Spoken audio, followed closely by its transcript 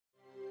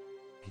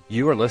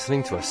You are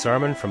listening to a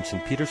sermon from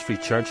St. Peter's Free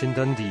Church in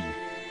Dundee,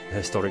 the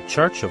historic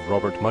church of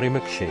Robert Murray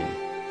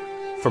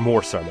McCheyne. For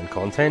more sermon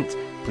content,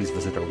 please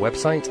visit our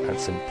website at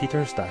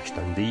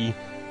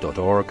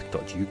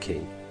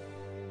stpeters-dundee.org.uk.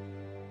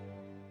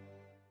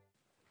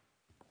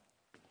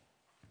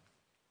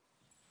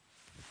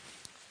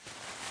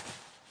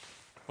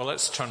 Well,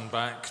 let's turn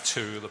back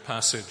to the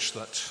passage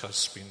that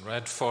has been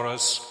read for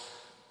us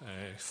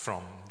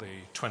from the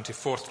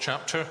 24th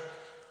chapter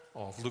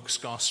of Luke's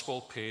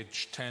Gospel,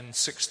 page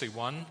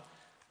 1061,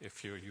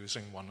 if you're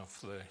using one of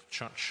the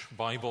church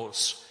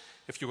Bibles.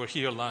 If you were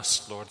here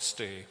last Lord's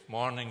Day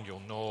morning,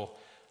 you'll know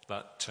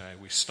that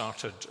we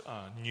started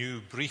a new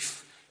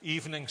brief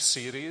evening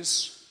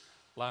series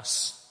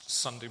last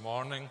Sunday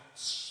morning.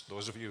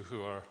 Those of you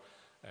who are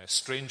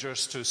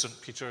strangers to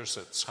St. Peter's,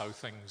 it's how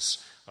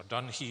things are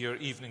done here.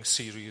 Evening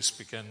series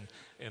begin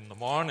in the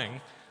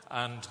morning,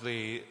 and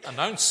the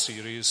announced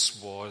series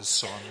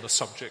was on the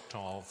subject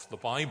of the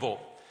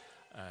Bible.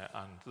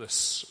 And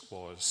this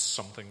was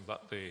something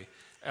that the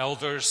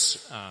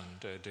elders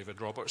and David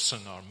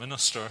Robertson, our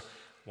minister,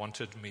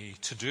 wanted me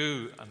to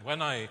do. And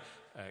when I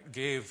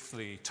gave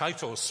the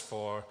titles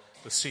for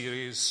the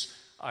series,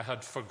 I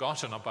had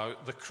forgotten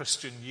about the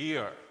Christian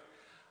year.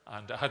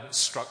 And it hadn't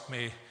struck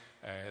me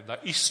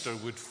that Easter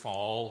would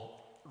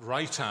fall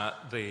right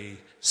at the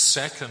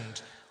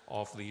second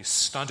of these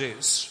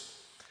studies.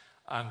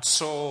 And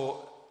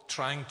so,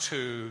 trying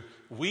to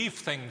weave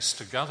things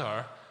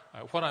together,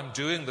 what I'm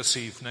doing this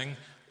evening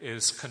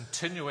is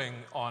continuing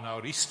on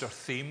our Easter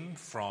theme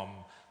from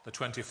the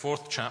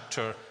 24th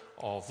chapter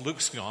of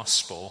Luke's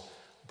Gospel,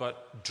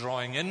 but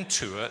drawing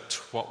into it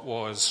what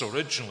was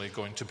originally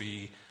going to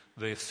be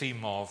the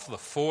theme of the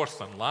fourth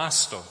and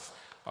last of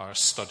our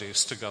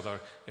studies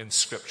together in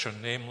Scripture,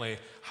 namely,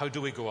 how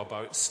do we go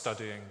about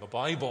studying the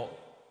Bible?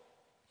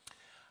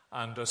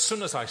 And as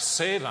soon as I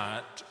say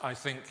that, I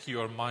think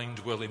your mind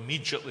will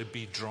immediately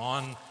be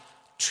drawn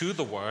to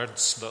the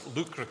words that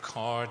Luke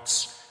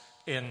records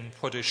in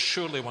what is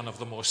surely one of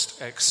the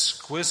most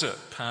exquisite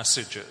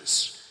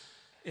passages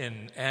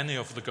in any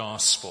of the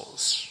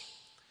Gospels.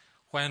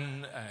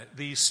 When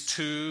these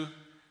two,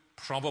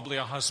 probably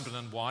a husband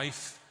and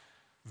wife,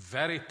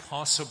 very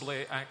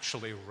possibly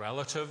actually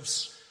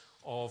relatives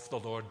of the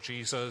Lord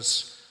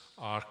Jesus,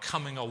 are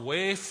coming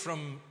away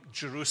from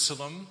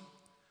Jerusalem,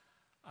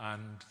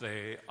 and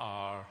they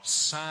are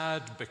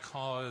sad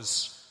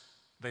because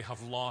they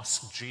have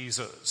lost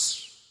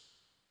Jesus.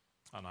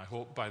 And I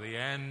hope by the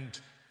end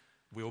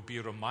we'll be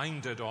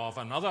reminded of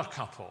another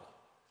couple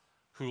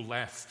who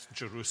left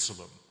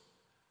Jerusalem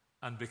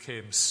and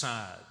became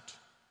sad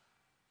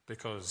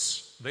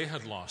because they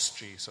had lost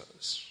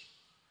Jesus.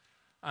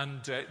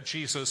 And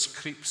Jesus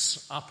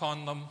creeps up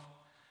on them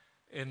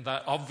in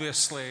that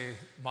obviously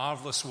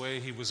marvelous way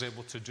he was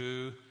able to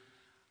do,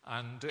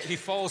 and he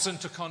falls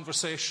into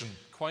conversation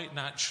quite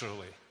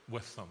naturally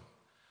with them.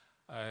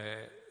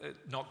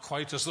 Not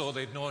quite as though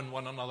they'd known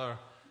one another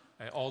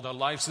all their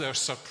lives. They're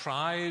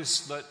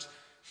surprised that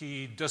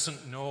he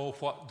doesn't know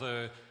what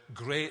the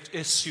great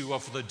issue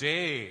of the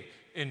day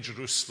in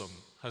Jerusalem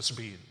has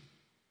been.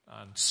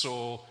 And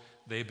so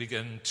they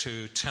begin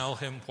to tell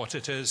him what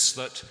it is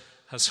that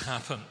has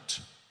happened.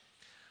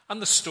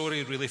 And the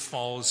story really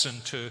falls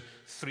into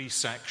three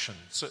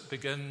sections. It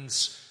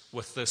begins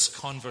with this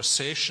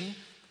conversation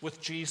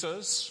with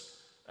Jesus,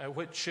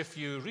 which if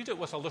you read it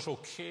with a little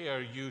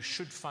care, you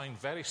should find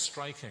very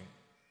striking.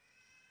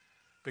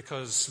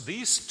 Because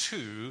these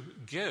two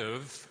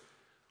give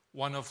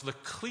one of the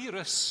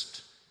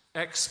clearest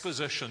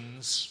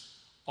expositions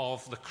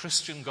of the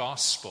Christian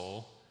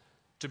gospel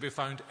to be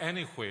found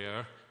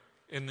anywhere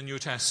in the New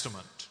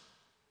Testament.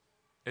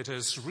 It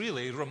is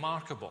really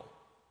remarkable.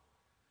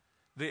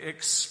 They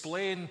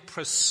explain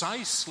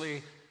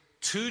precisely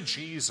to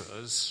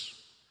Jesus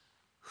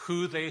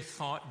who they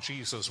thought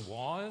Jesus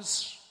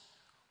was,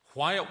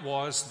 why it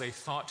was they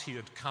thought he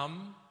had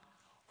come,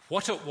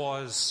 what it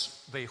was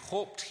they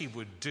hoped he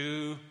would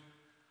do,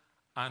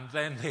 and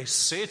then they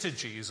say to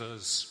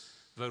Jesus,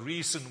 the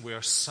reason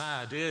we're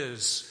sad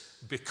is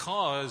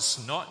because,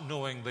 not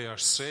knowing they are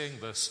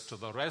saying this to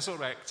the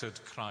resurrected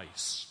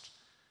Christ,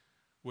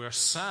 we're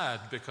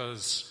sad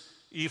because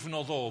even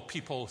although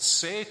people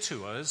say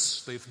to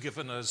us, they've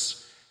given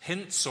us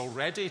hints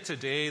already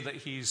today that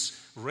he's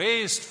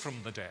raised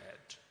from the dead,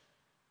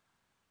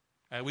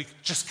 we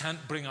just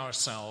can't bring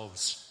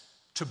ourselves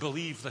to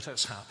believe that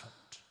it's happened.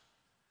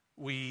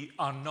 We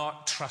are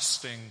not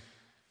trusting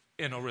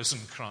in a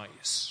risen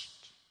Christ.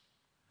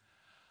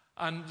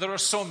 And there are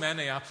so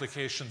many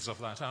applications of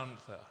that, aren't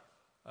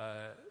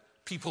there?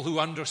 People who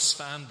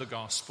understand the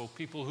gospel,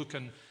 people who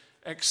can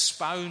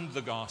expound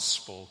the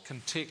gospel,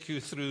 can take you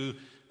through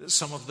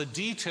some of the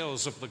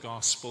details of the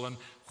gospel and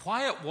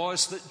why it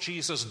was that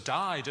Jesus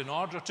died in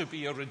order to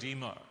be a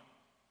redeemer.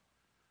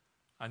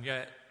 And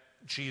yet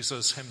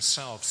Jesus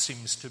himself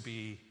seems to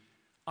be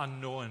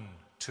unknown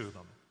to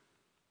them.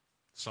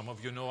 Some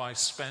of you know I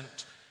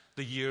spent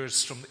the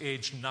years from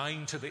age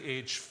 9 to the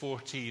age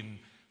 14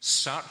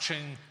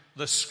 searching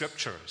the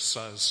Scriptures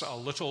as a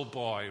little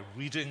boy,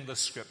 reading the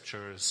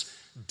Scriptures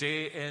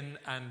day in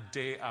and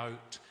day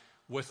out,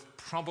 with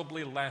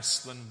probably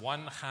less than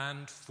one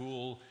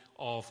handful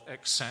of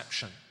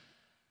exception.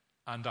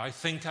 And I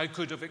think I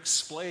could have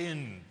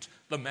explained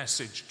the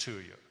message to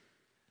you.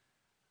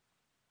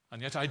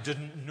 And yet I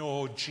didn't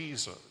know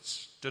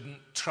Jesus, didn't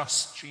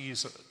trust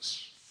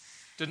Jesus,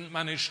 didn't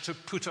manage to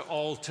put it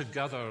all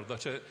together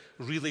that it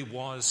really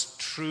was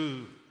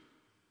true.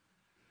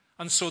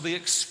 And so the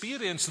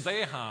experience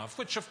they have,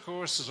 which of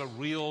course is a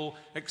real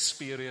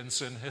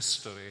experience in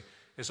history,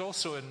 is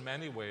also in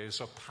many ways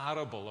a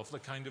parable of the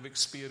kind of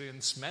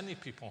experience many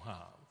people have.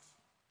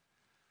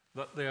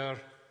 That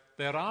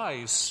their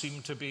eyes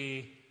seem to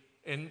be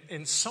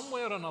in some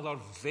way or another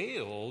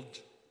veiled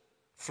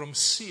from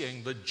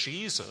seeing the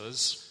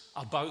Jesus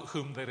about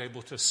whom they're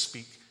able to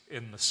speak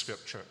in the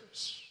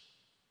Scriptures.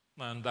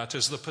 And that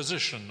is the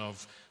position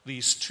of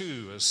these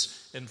two,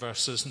 as in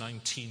verses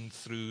 19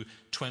 through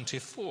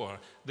 24.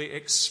 They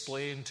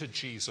explain to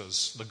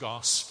Jesus the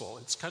gospel.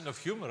 It's kind of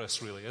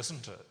humorous, really,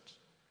 isn't it?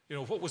 You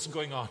know, what was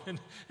going on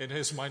in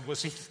his mind?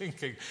 Was he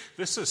thinking,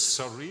 this is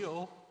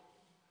surreal?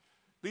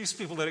 These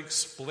people are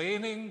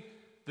explaining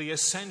the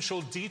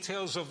essential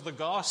details of the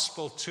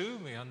gospel to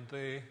me,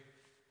 and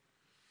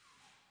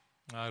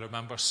I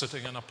remember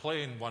sitting in a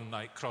plane one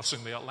night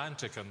crossing the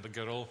Atlantic, and the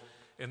girl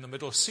in the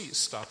middle seat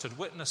started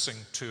witnessing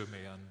to me,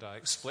 and I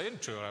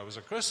explained to her I was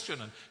a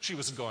Christian, and she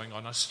was going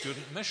on a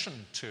student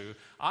mission to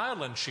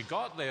Ireland. She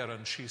got there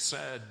and she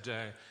said,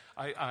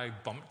 I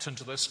bumped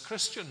into this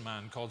Christian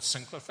man called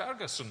Sinclair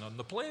Ferguson on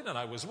the plane, and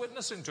I was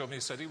witnessing to him. He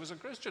said he was a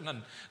Christian,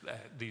 and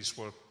these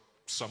were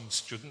some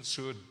students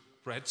who had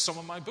read some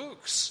of my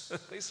books.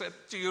 They said,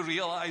 do you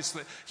realize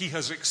that he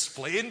has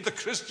explained the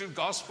Christian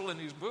gospel in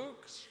his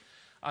books?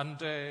 And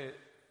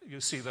you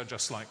see, they're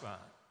just like that.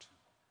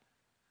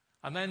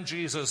 And then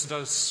Jesus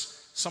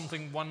does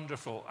something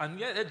wonderful, and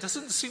yet it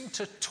doesn't seem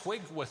to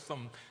twig with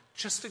them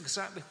just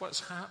exactly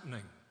what's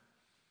happening.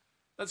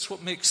 That's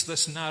what makes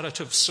this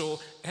narrative so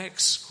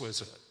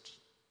exquisite.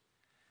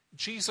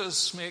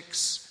 Jesus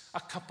makes a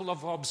couple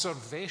of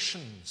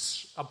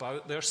observations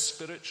about their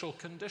spiritual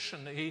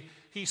condition.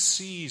 He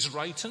sees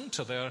right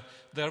into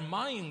their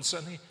minds,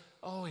 and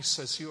he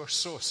says, you are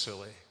so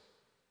silly.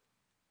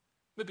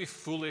 Maybe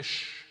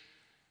foolish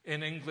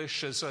in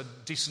English is a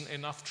decent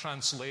enough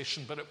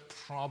translation, but it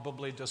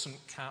probably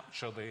doesn't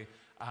capture the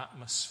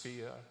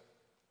atmosphere.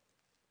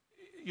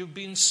 You've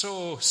been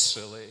so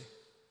silly.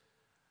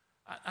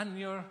 And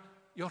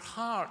your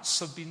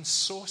hearts have been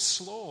so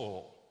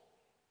slow.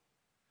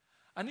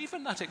 And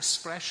even that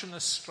expression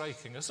is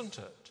striking, isn't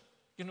it?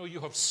 You know, you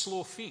have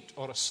slow feet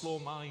or a slow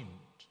mind.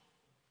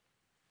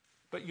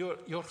 But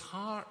your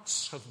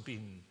hearts have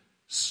been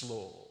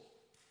slow.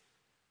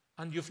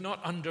 And you've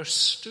not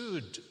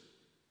understood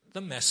the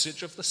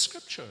message of the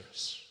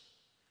Scriptures.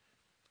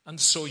 And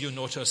so you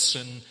notice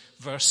in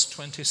verse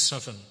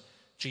 27,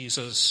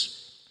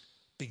 Jesus,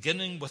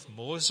 beginning with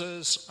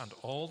Moses and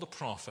all the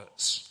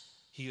prophets,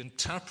 he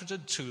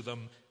interpreted to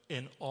them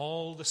in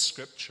all the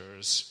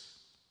Scriptures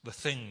the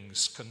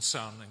things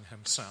concerning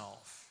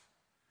himself.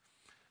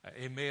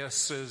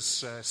 Emmaus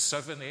is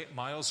 7-8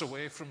 miles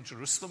away from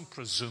Jerusalem.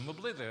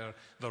 Presumably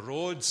the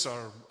roads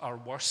are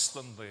worse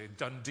than the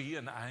Dundee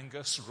and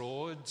Angus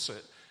roads.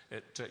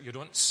 You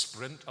don't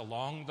sprint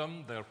along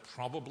them. They're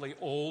probably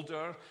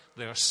older.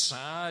 They're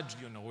sad.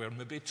 You know, we're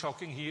maybe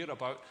talking here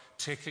about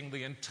taking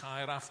the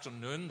entire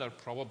afternoon. They're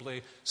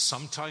probably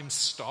sometimes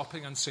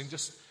stopping and saying,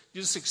 you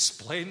just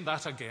explain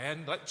that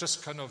again. That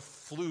just kind of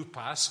flew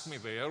past me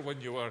there when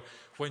you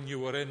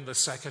were in the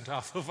second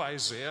half of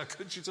Isaiah.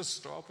 Could you just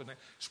stop and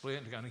explain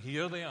it again?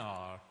 Here they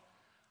are,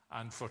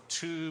 and for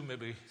 2,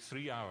 maybe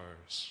 3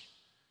 hours.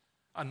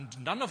 And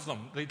none of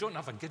them, they don't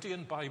have a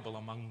Gideon Bible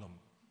among them.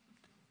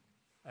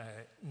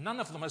 None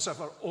of them has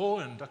ever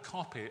owned a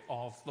copy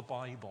of the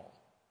Bible.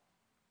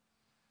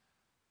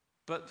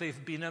 But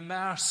they've been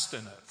immersed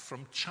in it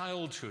from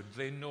childhood.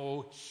 They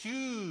know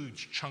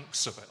huge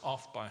chunks of it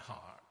off by heart.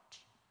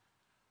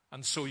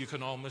 And so you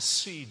can almost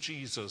see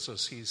Jesus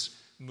as he's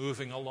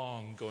moving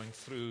along, going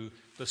through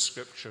the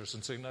Scriptures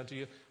and saying, now,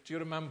 do you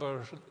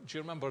remember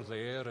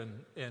there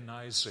in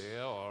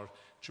Isaiah, or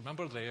do you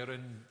remember there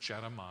in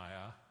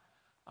Jeremiah?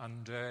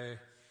 And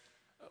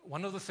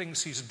one of the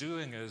things he's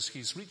doing is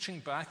he's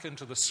reaching back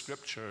into the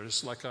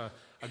Scriptures like a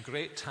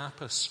great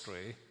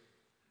tapestry,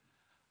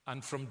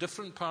 and from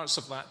different parts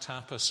of that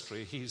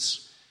tapestry,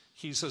 he's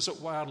as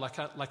it were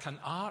like an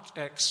art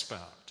expert.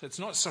 It's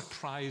not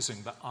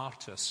surprising that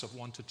artists have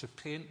wanted to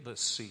paint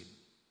this scene.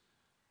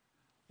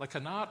 Like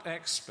an art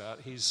expert,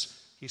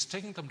 he's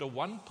taking them to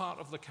one part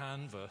of the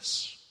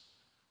canvas,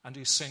 and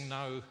he's saying,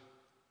 now,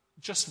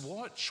 just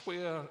watch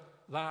where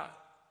that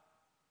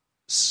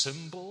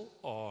symbol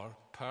or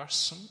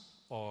person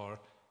or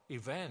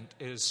event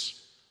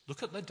is.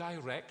 Look at the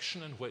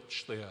direction in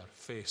which they are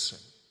facing.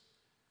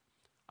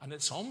 And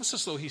it's almost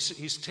as though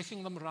he's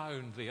taking them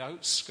round the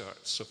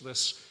outskirts of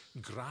this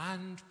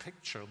grand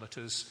picture that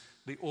is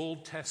the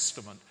Old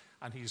Testament,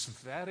 and he's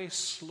very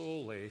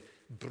slowly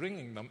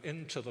bringing them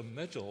into the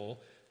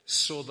middle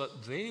so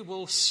that they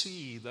will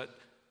see that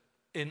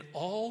in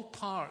all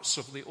parts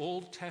of the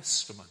Old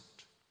Testament,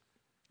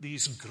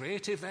 these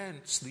great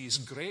events, these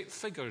great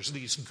figures,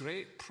 these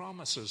great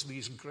promises,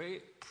 these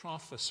great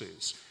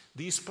prophecies,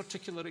 these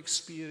particular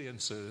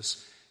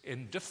experiences,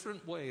 in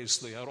different ways,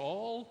 they are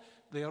all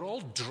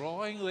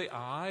drawing the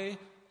eye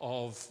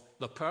of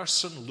the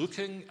person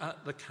looking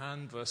at the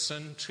canvas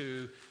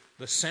into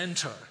the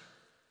center.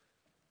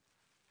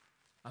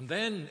 And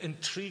then,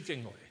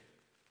 intriguingly,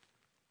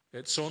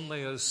 it's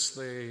only as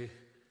they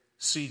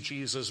see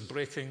Jesus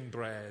breaking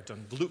bread,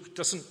 and Luke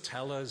doesn't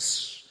tell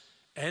us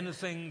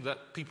anything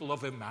that people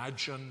have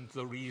imagined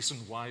the reason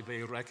why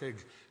they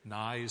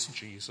recognized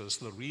Jesus.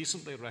 The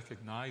reason they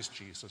recognized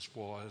Jesus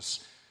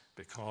was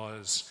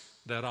because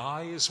their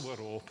eyes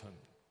were opened.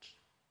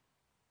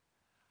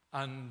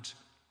 And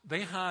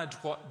they had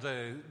what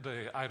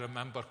I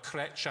remember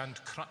Cretchand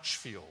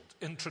Crutchfield,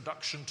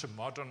 Introduction to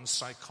Modern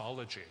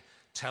Psychology,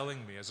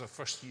 telling me as a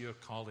first-year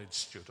college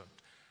student.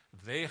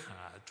 They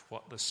had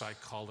what the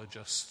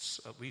psychologists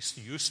at least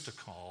used to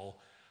call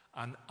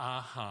an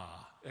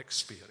aha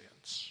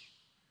experience.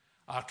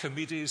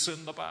 Archimedes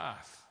in the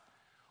bath.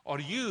 Or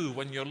you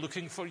when you're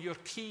looking for your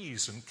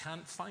keys and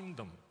can't find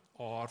them.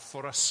 Or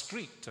for a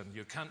street and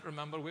you can't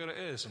remember where it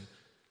is. And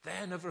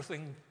then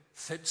everything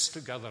fits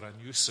together and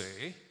you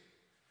say,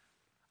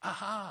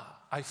 aha,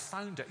 I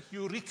found it.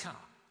 Eureka,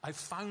 I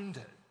found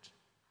it.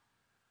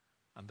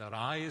 And their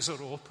eyes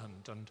are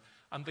opened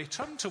and they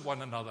turn to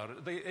one another.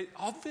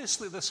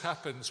 Obviously this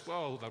happens,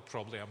 well, they're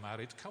probably a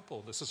married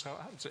couple. This is how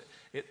it happens.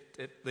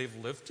 They've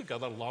lived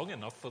together long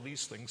enough for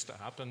these things to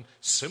happen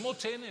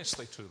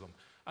simultaneously to them.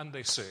 And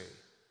they say,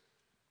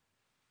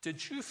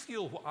 did you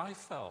feel what I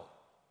felt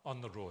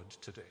on the road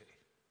today?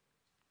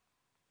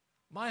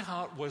 My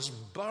heart was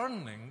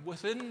burning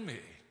within me.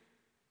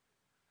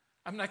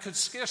 I mean, I could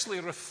scarcely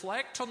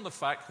reflect on the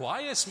fact,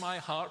 why is my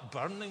heart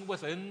burning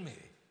within me?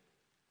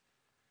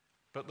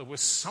 But there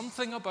was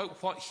something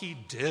about what he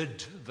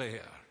did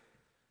there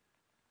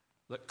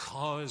that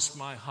caused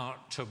my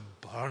heart to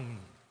burn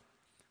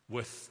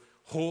with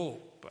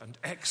hope and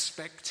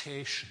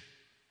expectation.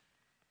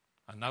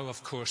 And now,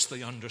 of course,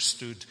 they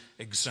understood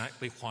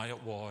exactly why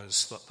it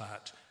was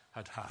that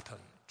had happened.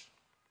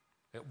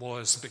 It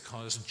was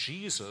because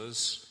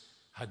Jesus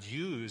had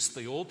used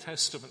the Old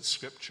Testament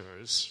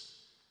scriptures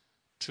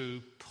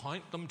to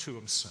point them to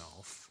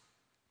himself,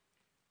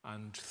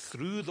 and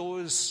through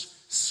those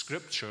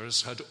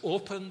scriptures had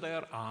opened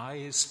their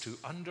eyes to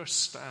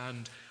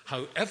understand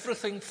how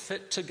everything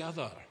fit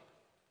together.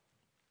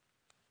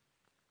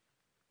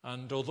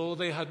 And although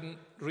they hadn't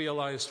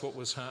realized what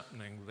was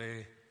happening,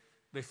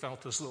 they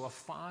felt as though a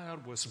fire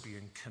was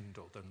being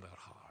kindled in their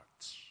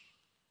hearts.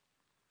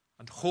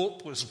 And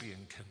hope was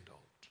being kindled.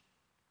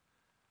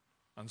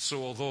 And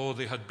so although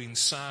they had been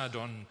sad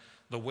on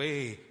the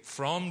way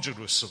from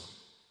Jerusalem,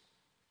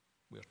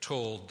 we're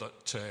told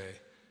that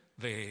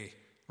they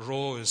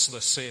rose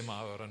the same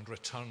hour and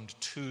returned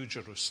to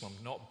Jerusalem.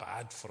 Not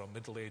bad for a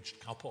middle-aged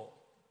couple.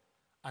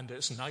 And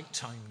it's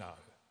nighttime now.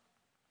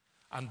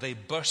 And they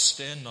burst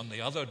in on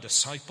the other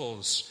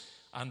disciples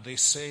and they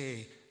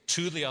say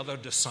to the other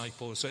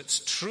disciples, it's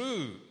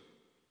true.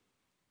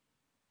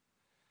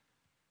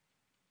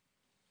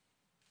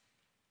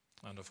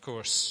 And of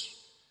course,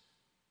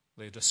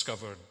 they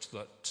discovered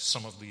that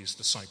some of these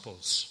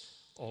disciples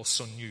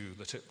also knew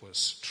that it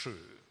was true.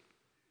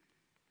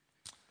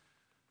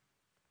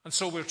 And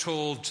so we're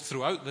told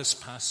throughout this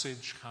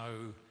passage how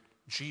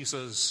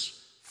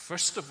Jesus,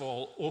 first of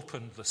all,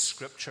 opened the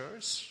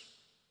scriptures.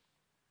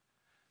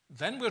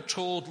 Then we're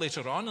told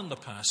later on in the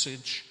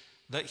passage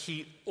that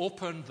he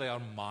opened their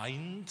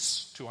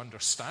minds to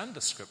understand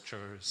the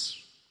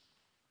scriptures.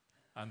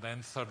 And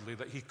then thirdly,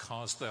 that he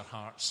caused their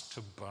hearts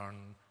to burn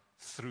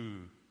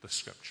through the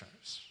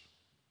scriptures.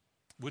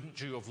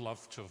 Wouldn't you have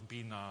loved to have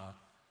been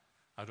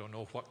I don't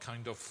know what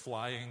kind of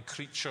flying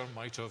creature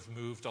might have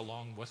moved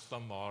along with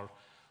them, or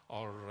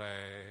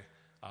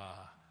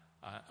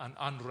an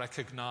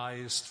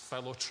unrecognized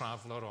fellow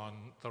traveler on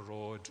the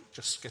road,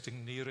 just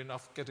getting near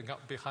enough, getting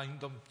up behind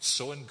them,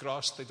 so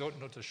engrossed they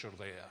don't notice you're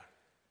there.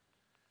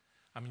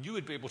 I mean, you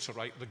would be able to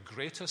write the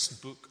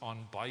greatest book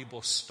on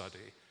Bible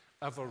study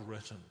ever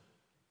written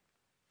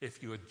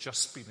if you had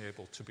just been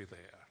able to be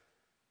there.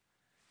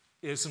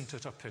 Isn't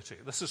it a pity?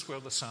 This is where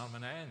the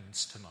sermon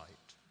ends tonight.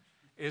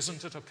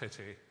 Isn't it a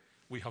pity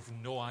we have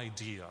no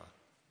idea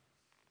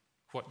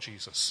what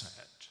Jesus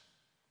said?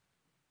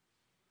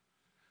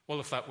 Well,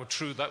 if that were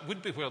true, that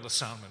would be where the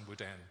sermon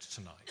would end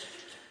tonight.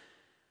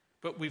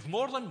 But we've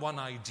more than one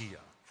idea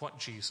what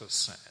Jesus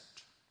said.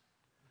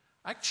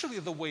 Actually,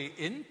 the way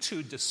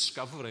into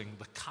discovering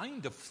the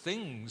kind of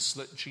things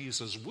that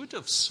Jesus would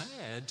have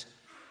said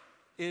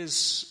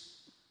is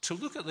to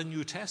look at the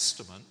New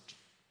Testament.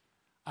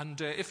 And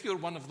if you're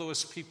one of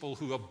those people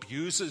who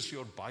abuses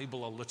your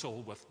Bible a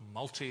little with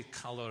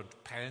multicolored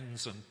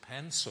pens and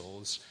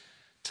pencils,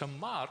 to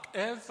mark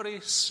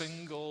every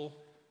single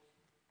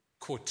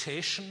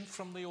quotation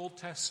from the Old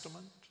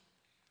Testament,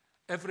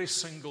 every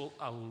single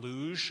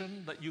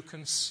allusion that you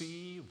can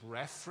see,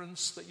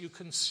 reference that you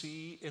can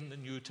see in the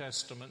New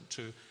Testament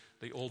to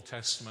the Old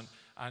Testament,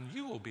 and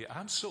you will be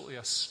absolutely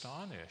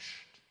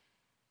astonished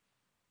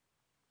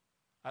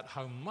at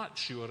how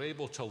much you are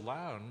able to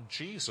learn.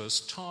 Jesus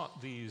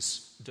taught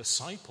these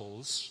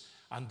disciples,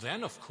 and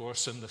then, of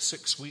course, in the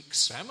 6-week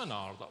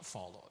seminar that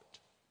followed,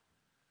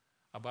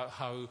 about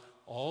how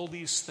all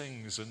these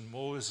things in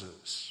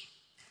Moses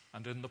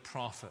and in the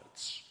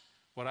prophets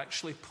were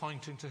actually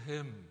pointing to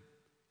him.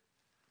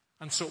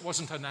 And so it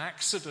wasn't an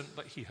accident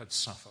that he had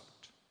suffered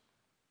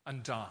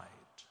and died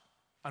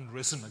and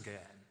risen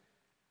again.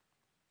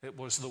 It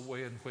was the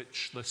way in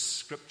which the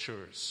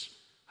scriptures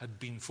had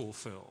been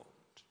fulfilled.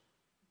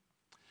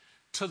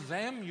 To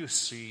them, you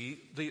see,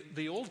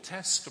 the Old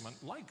Testament,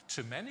 like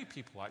to many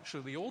people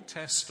actually, the Old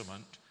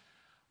Testament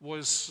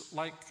was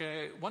like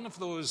one of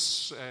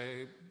those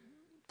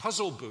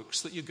puzzle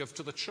books that you give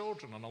to the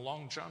children on a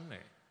long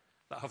journey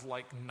that have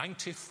like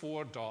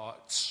 94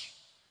 dots,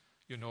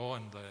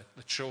 and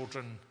the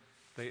children,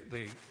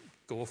 they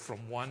go from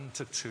 1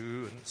 to 2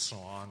 and so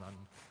on.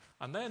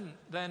 And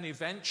then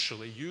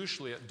eventually,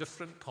 usually at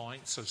different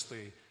points as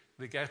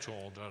they get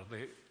older,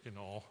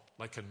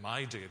 like in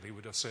my day, they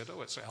would have said,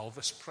 oh, it's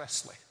Elvis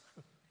Presley,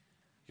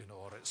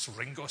 or it's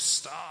Ringo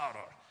Starr,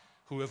 or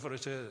whoever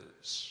it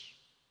is.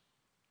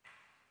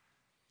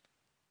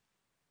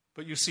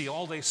 But you see,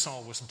 all they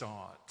saw was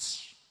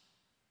dots.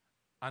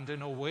 And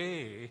in a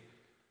way,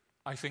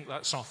 I think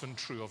that's often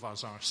true of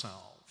us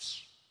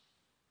ourselves.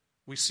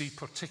 We see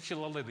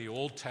particularly the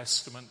Old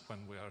Testament when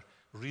we're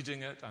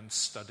reading it and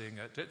studying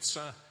it. It's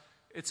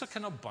a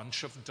kind of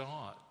bunch of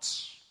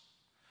dots.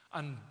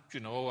 And,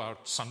 our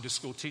Sunday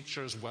school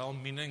teachers,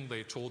 well-meaning,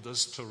 they told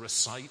us to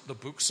recite the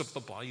books of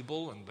the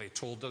Bible, and they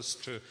told us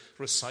to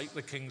recite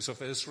the kings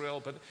of Israel,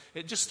 but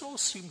it just all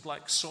seemed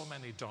like so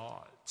many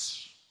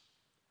dots.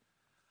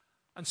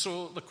 And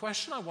so the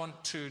question I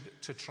want to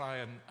try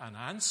and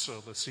answer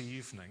this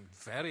evening,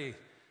 very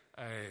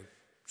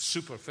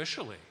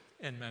superficially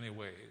in many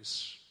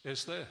ways,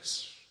 is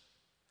this.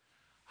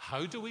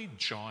 How do we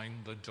join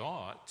the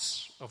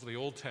dots of the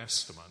Old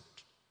Testament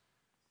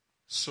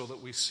so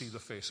that we see the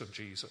face of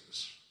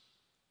Jesus?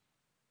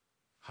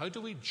 How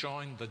do we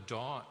join the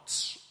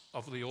dots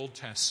of the Old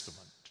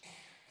Testament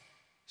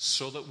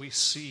so that we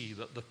see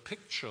that the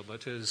picture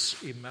that is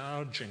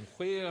emerging,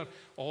 where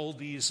all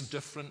these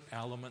different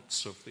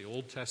elements of the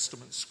Old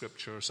Testament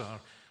scriptures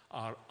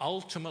are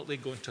ultimately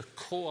going to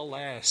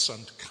coalesce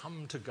and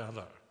come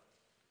together,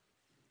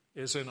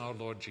 is in our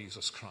Lord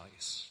Jesus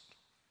Christ?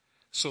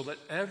 So that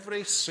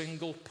every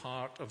single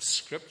part of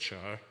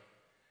Scripture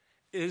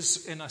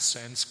is, in a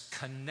sense,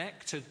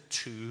 connected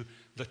to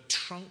the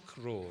trunk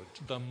road,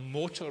 the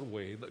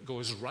motorway that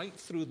goes right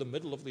through the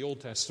middle of the Old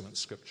Testament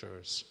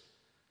Scriptures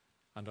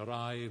and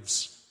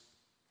arrives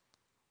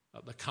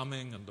at the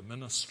coming and the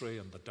ministry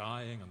and the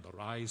dying and the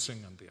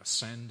rising and the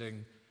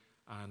ascending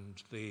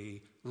and the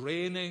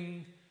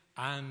reigning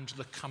and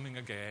the coming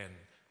again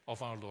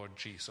of our Lord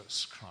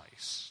Jesus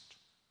Christ.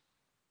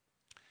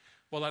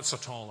 Well, that's a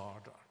tall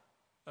order.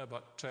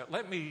 But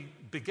let me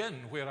begin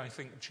where I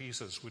think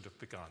Jesus would have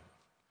begun.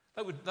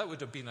 That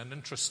would have been an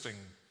interesting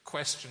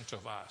question to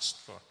have asked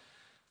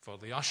for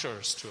the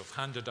ushers to have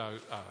handed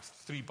out a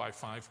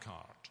 3x5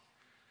 card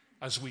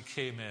as we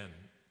came in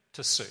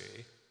to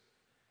say,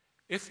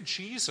 if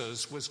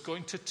Jesus was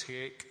going to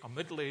take a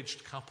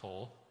middle-aged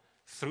couple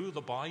through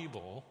the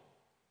Bible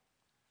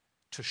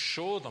to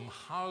show them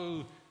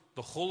how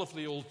the whole of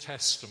the Old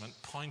Testament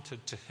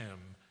pointed to him,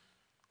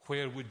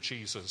 where would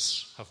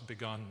Jesus have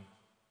begun?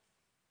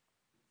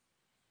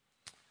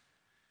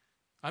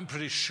 I'm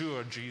pretty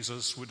sure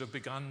Jesus would have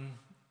begun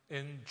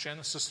in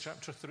Genesis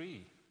chapter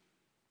 3.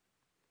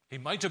 He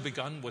might have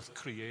begun with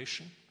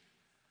creation,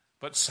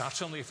 but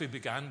certainly if he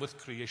began with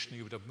creation,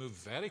 he would have moved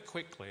very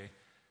quickly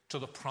to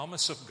the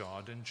promise of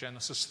God in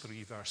Genesis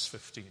 3, verse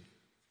 15.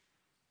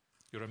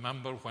 You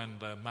remember when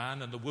the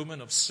man and the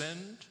woman have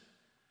sinned,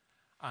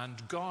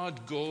 and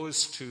God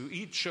goes to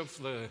each of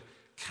the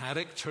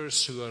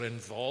characters who are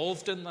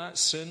involved in that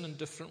sin in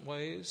different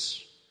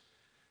ways,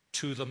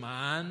 to the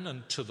man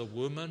and to the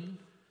woman,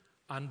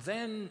 and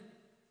then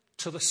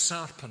to the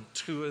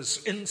serpent who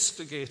has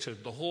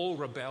instigated the whole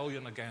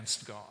rebellion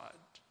against God.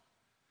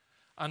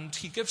 And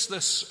he gives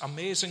this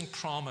amazing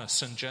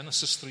promise in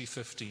Genesis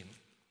 3:15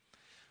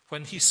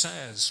 when he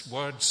says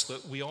words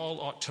that we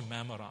all ought to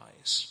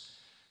memorize.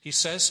 He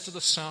says to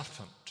the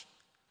serpent,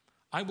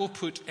 I will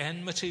put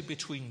enmity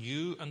between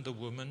you and the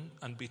woman,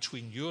 and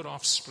between your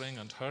offspring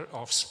and her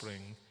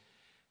offspring.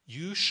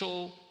 He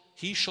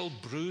shall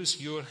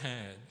bruise your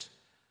head,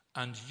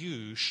 and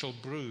you shall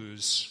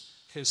bruise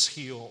his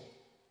heel.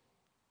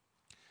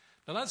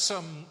 Now that's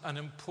an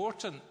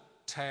important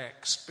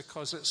text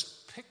because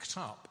it's picked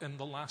up in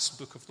the last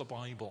book of the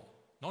Bible.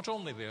 Not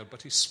only there,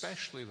 but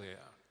especially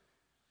there.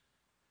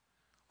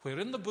 Where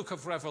in the book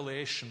of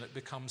Revelation it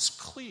becomes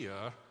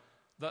clear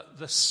that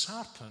the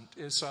serpent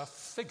is a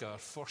figure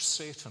for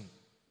Satan.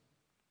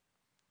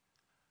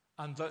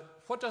 And that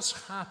what has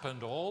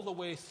happened all the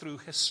way through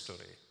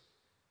history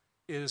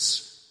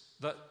is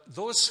that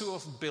those who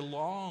have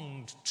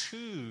belonged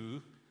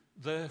to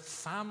the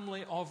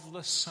family of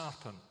the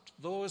serpent,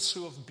 those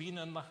who have been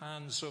in the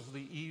hands of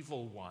the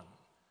evil one,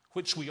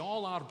 which we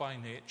all are by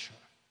nature,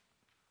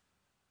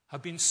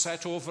 have been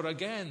set over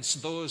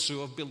against those who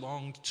have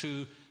belonged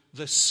to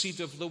the seed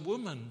of the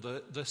woman,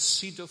 the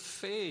seed of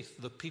faith,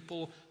 the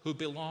people who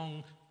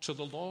belong to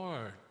the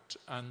Lord.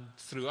 And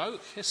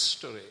throughout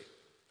history,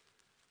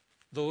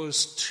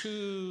 those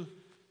two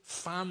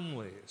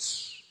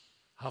families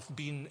have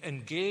been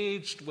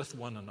engaged with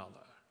one another.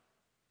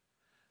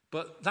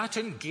 But that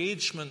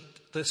engagement,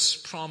 this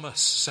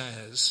promise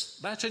says,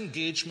 that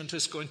engagement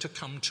is going to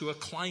come to a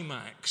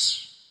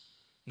climax.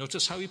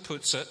 Notice how he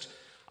puts it.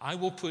 I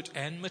will put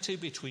enmity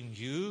between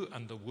you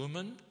and the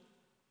woman,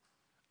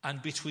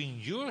 and between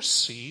your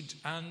seed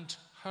and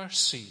her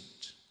seed.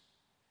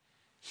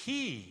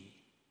 He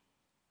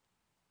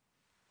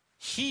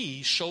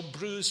shall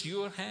bruise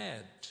your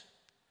head,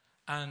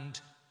 and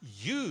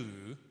you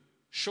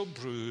shall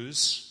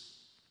bruise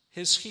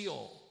his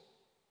heel.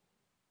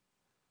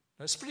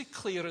 Now, it's pretty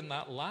clear in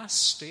that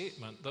last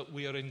statement that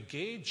we are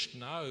engaged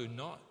now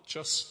not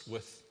just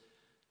with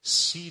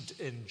seed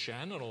in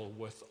general,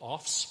 with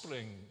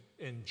offspring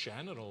in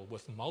general,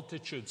 with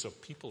multitudes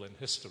of people in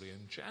history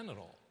in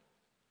general,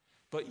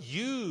 but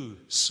you,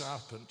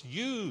 serpent,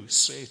 you,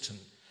 Satan,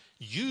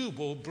 you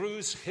will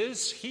bruise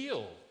his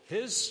heel,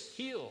 his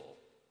heel.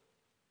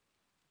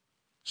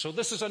 So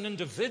this is an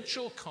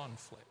individual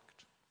conflict.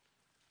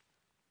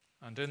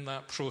 And in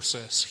that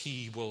process,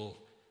 he will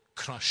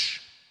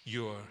crush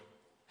your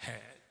head.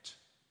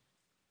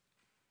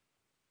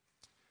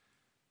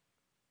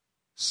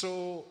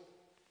 So,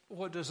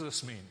 what does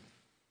this mean?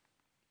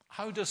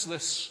 How does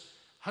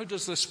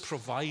this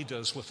provide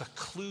us with a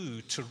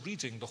clue to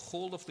reading the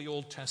whole of the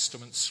Old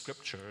Testament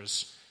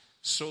scriptures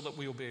so that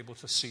we will be able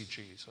to see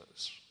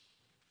Jesus?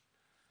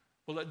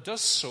 Well, it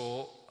does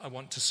so, I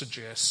want to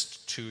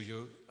suggest to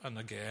you, and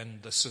again,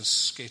 this is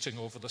skating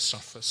over the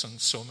surface in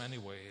so many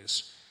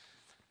ways.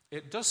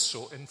 It does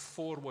so in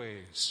 4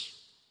 ways.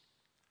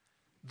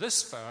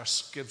 This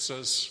verse gives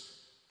us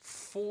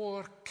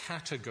 4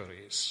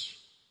 categories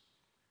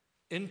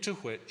into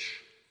which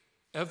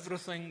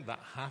everything that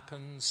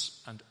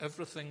happens and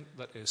everything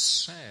that is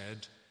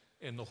said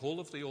in the whole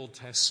of the Old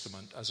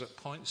Testament as it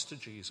points to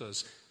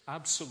Jesus,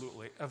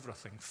 absolutely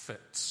everything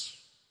fits.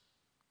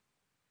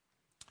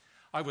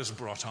 I was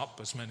brought up,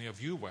 as many of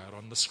you were,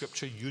 on the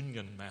scripture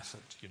union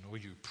method. You know,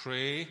 you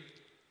pray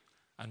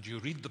and you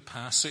read the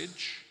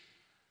passage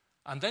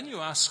and then you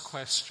ask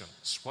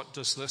questions. What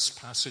does this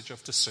passage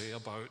have to say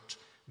about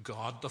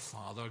God the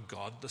Father,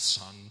 God the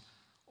Son,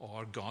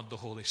 or God the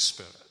Holy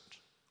Spirit?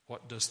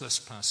 What does this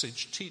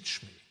passage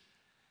teach me?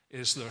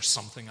 Is there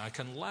something I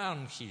can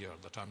learn here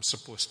that I'm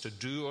supposed to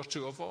do or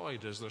to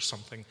avoid? Is there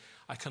something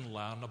I can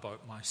learn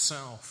about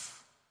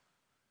myself?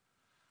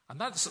 And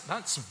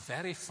that's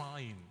very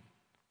fine.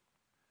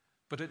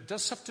 But it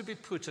does have to be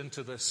put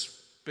into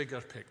this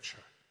bigger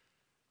picture.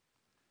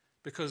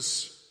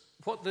 Because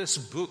what this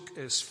book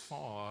is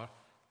for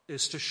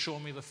is to show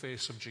me the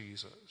face of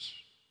Jesus.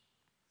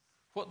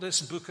 What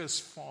this book is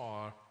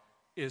for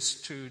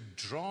is to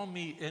draw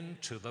me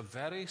into the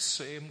very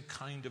same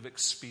kind of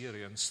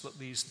experience that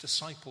these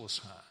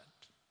disciples had.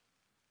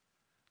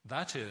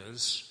 That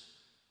is,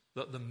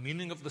 that the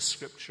meaning of the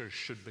scriptures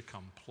should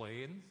become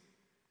plain,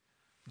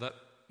 that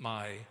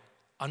my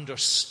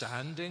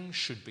understanding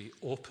should be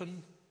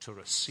open to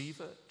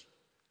receive it,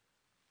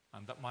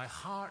 and that my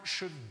heart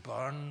should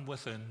burn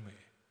within me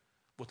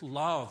with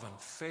love and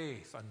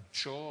faith and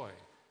joy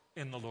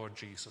in the Lord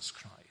Jesus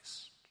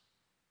Christ.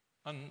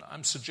 And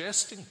I'm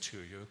suggesting to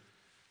you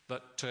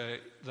that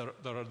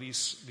there are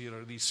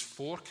these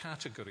 4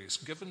 categories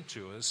given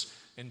to us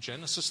in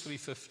Genesis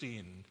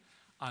 3:15,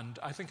 and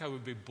I think I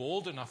would be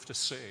bold enough to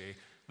say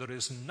there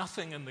is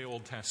nothing in the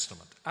Old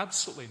Testament,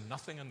 absolutely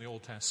nothing in the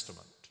Old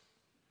Testament,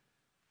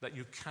 that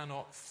you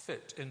cannot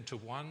fit into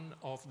one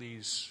of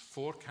these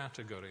 4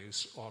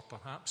 categories, or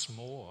perhaps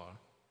more,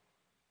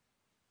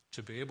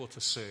 to be able to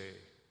say,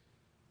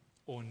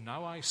 oh,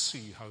 now I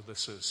see how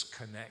this is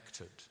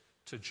connected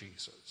to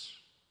Jesus.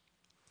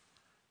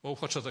 Well,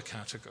 what are the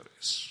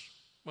categories?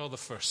 Well, the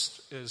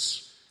first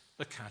is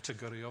the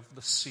category of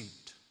the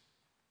seed.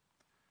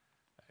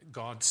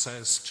 God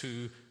says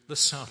to the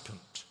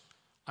serpent,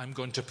 I'm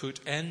going to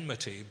put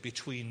enmity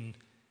between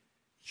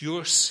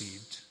your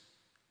seed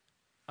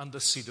and the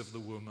seed of the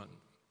woman.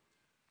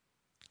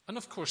 And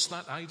of course,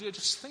 that idea,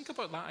 just think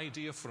about that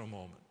idea for a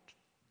moment.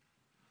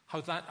 How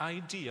that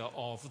idea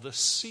of the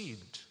seed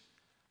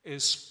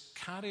is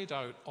carried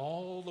out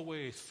all the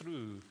way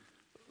through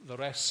the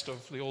rest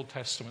of the Old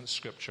Testament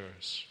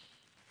scriptures,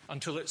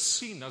 until it's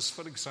seen as,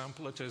 for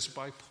example, it is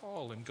by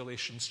Paul in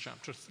Galatians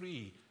chapter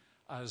 3,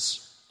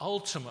 as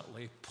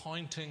ultimately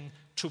pointing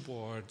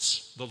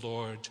towards the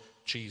Lord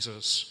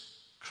Jesus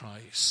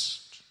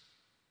Christ.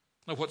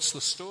 Now, what's the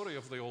story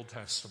of the Old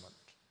Testament?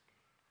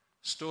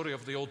 The story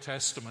of the Old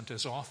Testament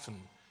is often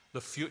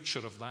the future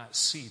of that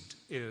seed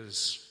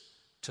is,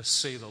 to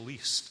say the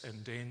least,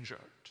 endangered.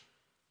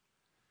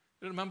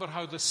 Remember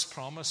how this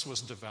promise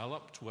was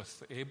developed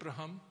with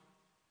Abraham?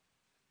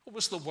 What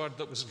was the word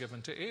that was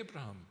given to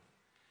Abraham?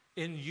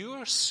 In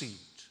your seed,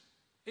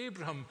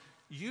 Abraham,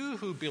 you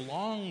who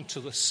belong to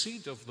the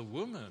seed of the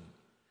woman,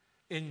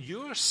 in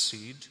your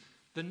seed,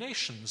 the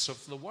nations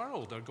of the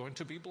world are going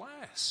to be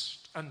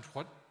blessed. And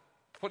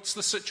what's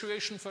the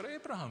situation for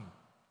Abraham?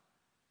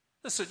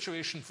 The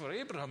situation for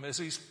Abraham is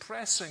he's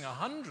pressing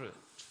 100,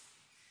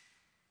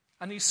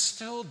 and he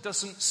still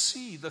doesn't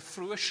see the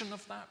fruition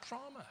of that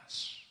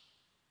promise.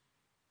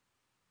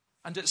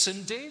 And it's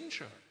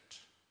endangered.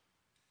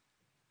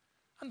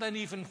 And then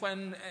even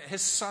when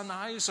his son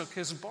Isaac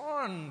is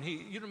born,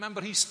 you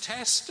remember he's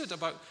tested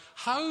about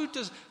how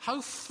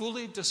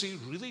fully does he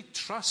really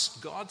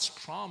trust God's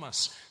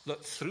promise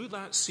that through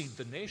that seed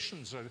the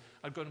nations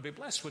are going to be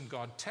blessed, when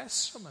God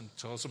tests him and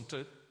tells him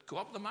to go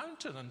up the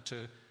mountain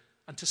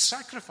and to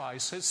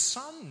sacrifice his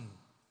son.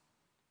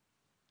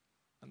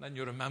 And then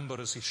you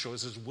remember as he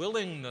shows his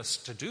willingness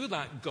to do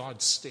that,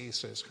 God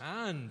stays his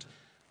hand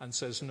and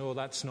says, no,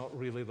 that's not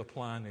really the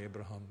plan,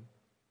 Abraham.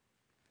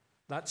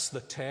 That's the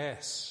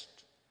test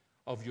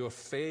of your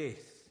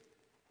faith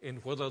in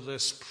whether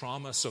this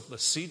promise of the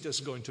seed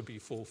is going to be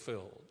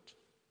fulfilled.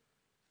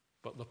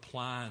 But the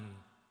plan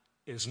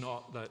is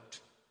not that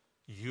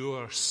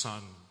your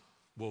son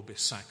will be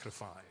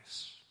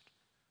sacrificed.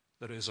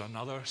 There is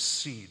another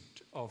seed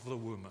of the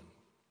woman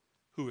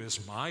who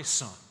is my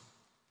son,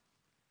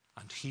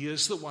 and he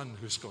is the one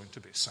who's going to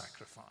be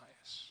sacrificed.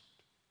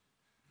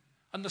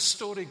 And the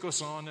story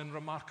goes on in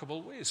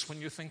remarkable ways when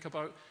you think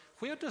about,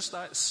 where does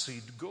that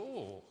seed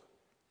go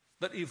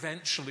that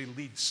eventually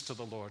leads to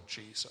the Lord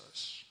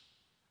Jesus?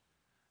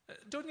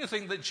 Don't you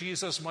think that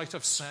Jesus might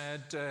have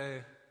said,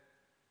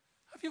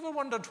 have you ever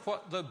wondered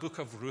what the book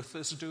of Ruth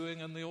is doing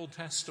in the Old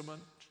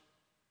Testament?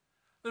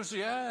 There's,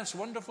 yes,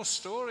 wonderful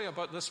story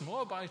about this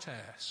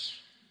Moabitess.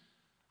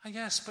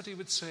 Yes, but he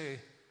would say,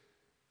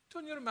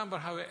 don't you remember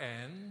how it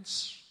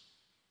ends?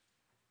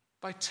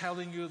 By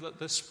telling you that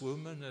this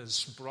woman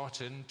is brought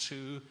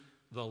into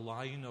the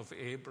line of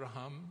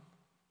Abraham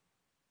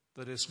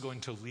that is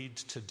going to lead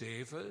to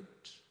David.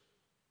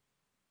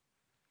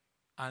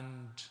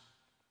 And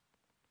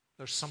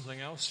there's something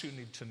else you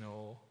need to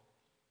know.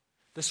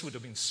 This would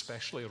have been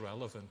especially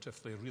relevant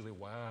if they really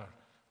were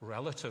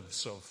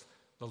relatives of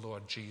the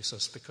Lord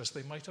Jesus, because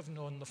they might have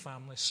known the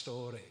family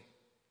story.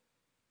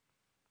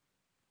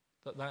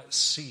 That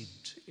seed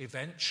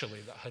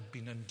eventually that had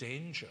been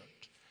endangered,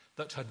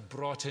 that had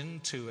brought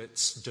into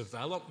its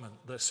development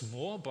this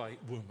Moabite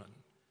woman,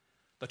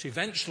 that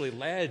eventually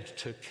led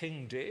to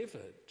King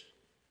David,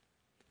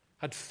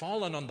 had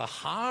fallen on the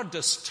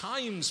hardest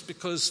times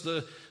because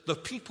the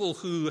people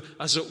who,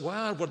 as it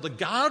were the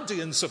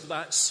guardians of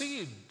that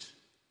seed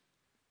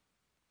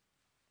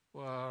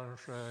were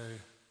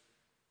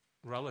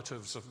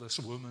relatives of this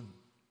woman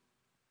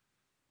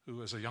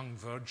who, as a young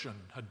virgin,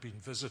 had been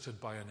visited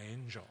by an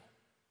angel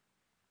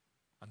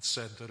and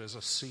said, there is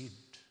a seed,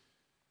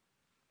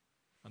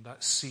 and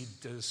that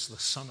seed is the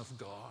Son of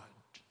God,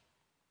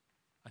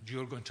 and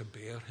you're going to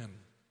bear him.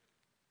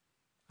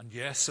 And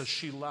yes, as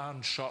she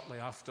learned shortly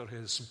after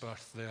his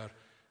birth,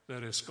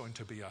 there is going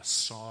to be a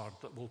sword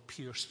that will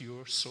pierce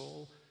your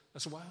soul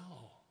as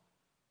well.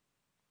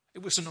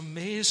 It was an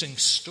amazing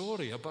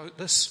story about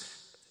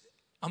this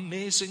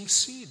amazing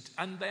seed.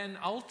 And then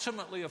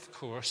ultimately, of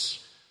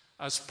course,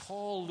 as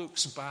Paul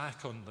looks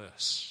back on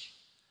this,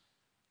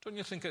 don't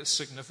you think it's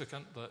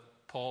significant that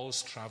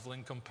Paul's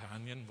traveling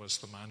companion was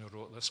the man who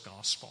wrote this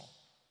gospel?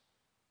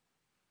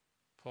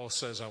 Paul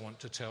says, I want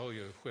to tell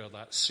you where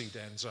that seed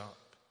ends up.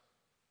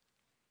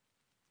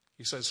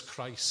 He says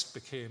Christ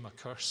became a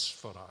curse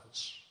for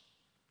us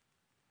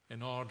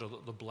in order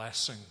that the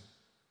blessing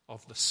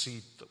of the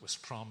seed that was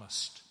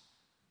promised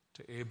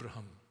to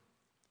Abraham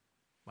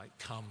might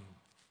come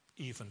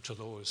even to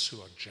those who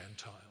are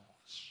Gentiles.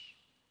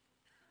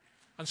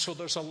 And so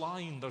there's a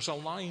line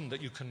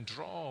that you can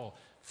draw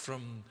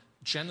from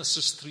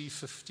Genesis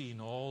 3:15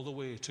 all the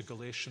way to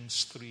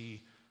Galatians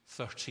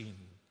 3:13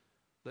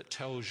 that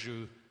tells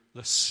you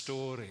the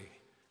story.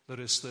 There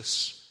is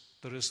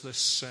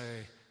this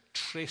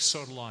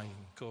tracer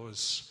line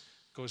goes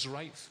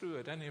right through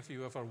it. Any of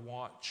you ever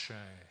watch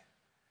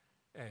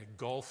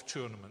golf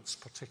tournaments,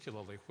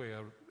 particularly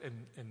where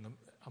in the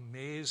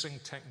amazing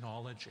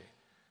technology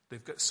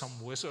they've got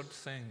some wizard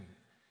thing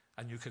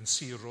and you can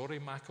see Rory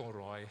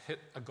McIlroy hit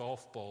a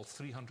golf ball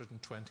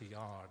 320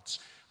 yards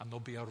and there'll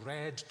be a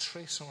red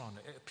tracer on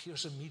it. It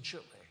appears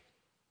immediately.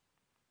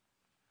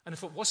 And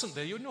if it wasn't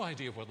there, you had no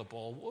idea where the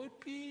ball would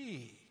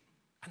be.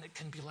 And it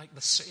can be like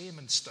the same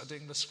in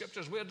studying the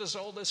scriptures. Where does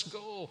all this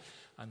go?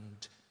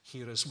 And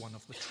here is one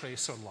of the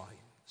tracer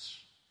lines,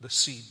 the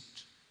seed.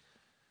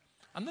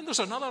 And then there's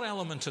another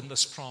element in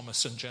this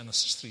promise in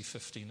Genesis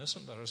 3:15,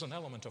 isn't there? There's an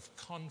element of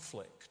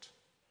conflict.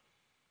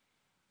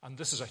 And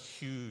this is a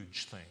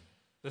huge thing.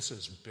 This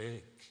is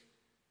big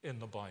in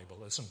the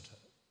Bible, isn't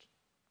it?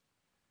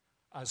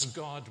 As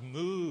God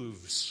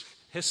moves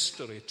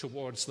history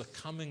towards the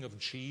coming of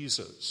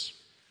Jesus,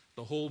 the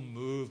The whole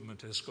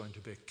movement is going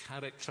to be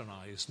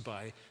characterized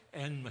by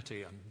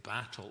enmity and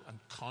battle and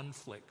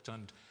conflict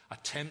and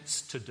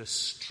attempts to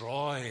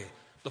destroy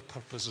the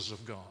purposes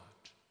of God.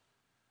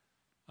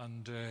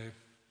 And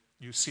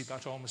you see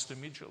that almost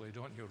immediately,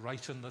 don't you?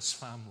 Right in this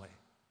family.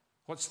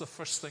 What's the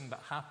first thing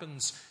that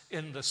happens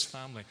in this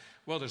family?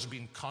 Well, there's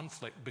been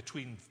conflict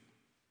between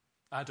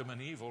Adam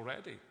and Eve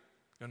already.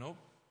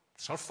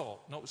 It's her fault.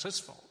 No, it's his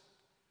fault.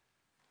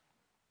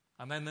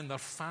 And then in their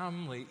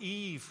family,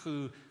 Eve,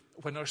 who,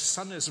 when her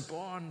son is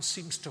born,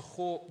 seems to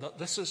hope that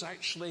this is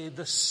actually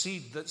the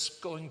seed that's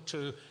going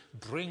to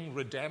bring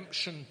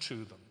redemption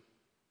to them.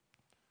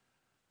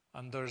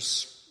 And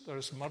there's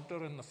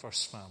murder in the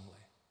first family.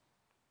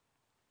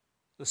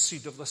 The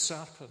seed of the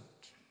serpent,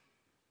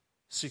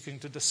 seeking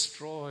to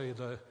destroy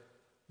the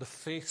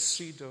faith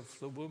seed of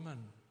the woman.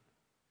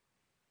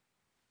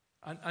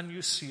 And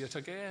you see it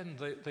again,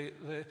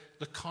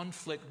 the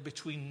conflict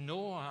between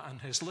Noah and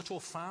his little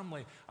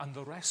family and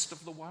the rest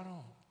of the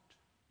world.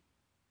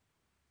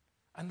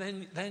 And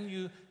then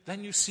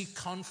you see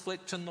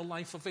conflict in the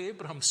life of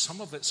Abraham.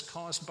 Some of it's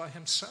caused by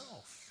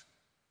himself.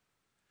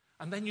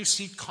 And then you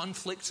see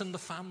conflict in the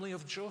family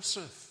of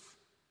Joseph.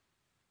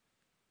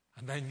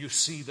 And then you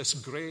see this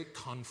great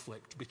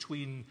conflict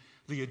between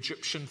the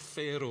Egyptian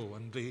Pharaoh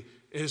and the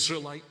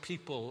Israelite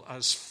people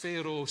as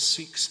Pharaoh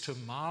seeks to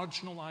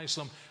marginalize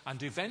them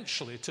and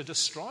eventually to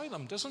destroy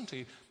them, doesn't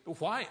he?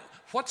 Why?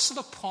 What's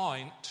the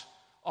point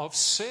of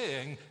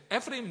saying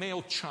every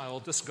male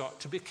child has got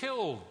to be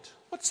killed?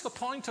 What's the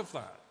point of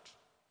that?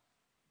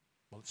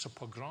 Well, it's a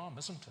pogrom,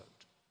 isn't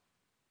it?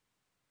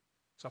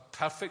 It's a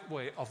perfect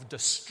way of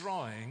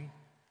destroying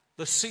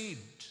the seed.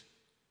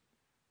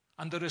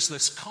 And there is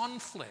this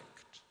conflict.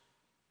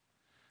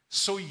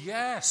 So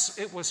yes,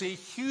 it was a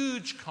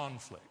huge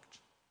conflict.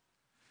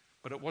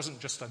 But it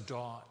wasn't just a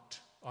dot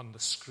on the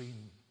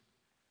screen.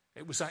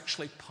 It was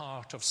actually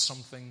part of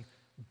something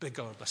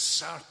bigger, the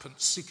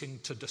serpent seeking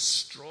to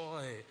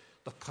destroy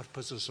the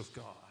purposes of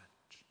God.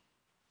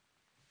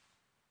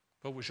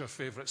 What was your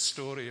favorite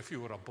story if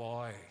you were a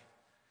boy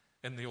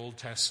in the Old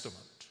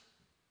Testament?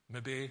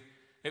 Maybe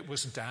it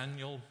was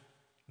Daniel.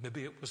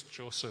 Maybe it was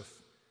Joseph.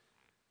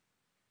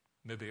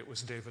 Maybe it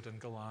was David and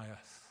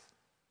Goliath.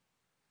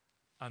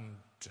 And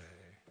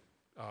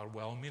our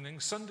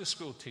well-meaning Sunday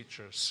school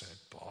teachers said,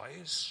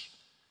 boys,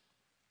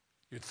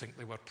 you'd think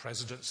they were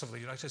presidents of the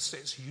United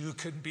States. You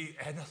can be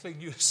anything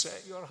you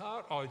set your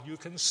heart on. You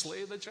can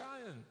slay the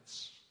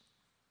giants.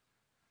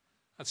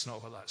 That's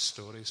not what that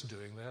story's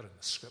doing there in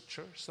the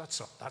scriptures. That's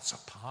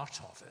a part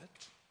of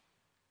it.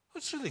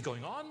 What's really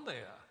going on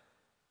there?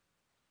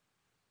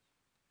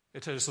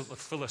 It is that the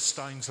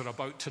Philistines are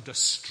about to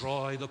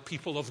destroy the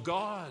people of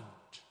God.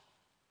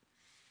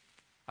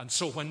 And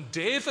so when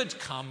David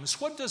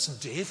comes, what does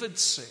David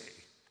say?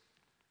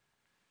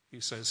 He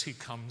says he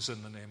comes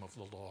in the name of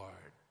the Lord.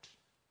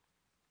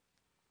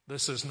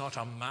 This is not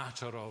a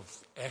matter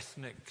of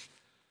ethnic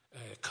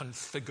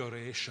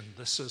configuration.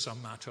 This is a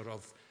matter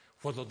of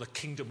whether the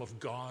kingdom of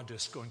God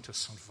is going to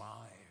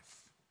survive.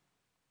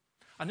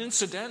 And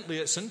incidentally,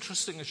 it's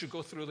interesting as you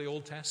go through the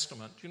Old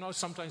Testament.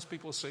 Sometimes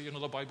people say,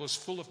 the Bible's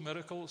full of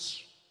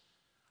miracles.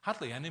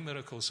 Hardly any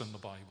miracles in the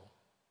Bible.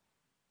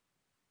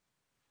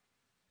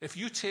 If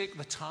you take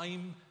the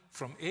time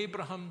from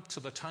Abraham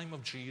to the time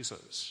of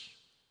Jesus,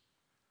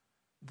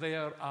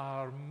 there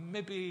are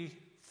maybe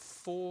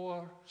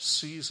 4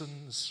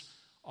 seasons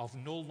of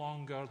no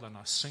longer than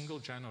a single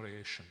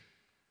generation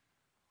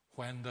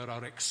when there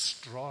are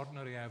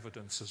extraordinary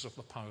evidences of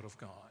the power of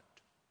God.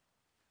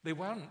 They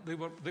were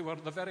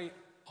the very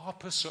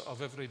opposite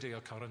of everyday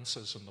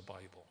occurrences in the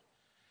Bible.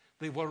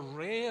 They were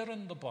rare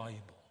in the Bible.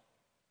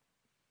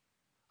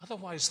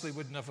 Otherwise, they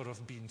would never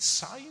have been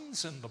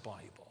signs in the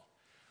Bible.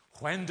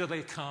 When do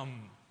they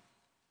come?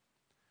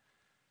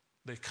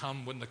 They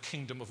come when the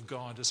kingdom of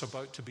God is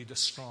about to be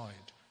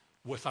destroyed,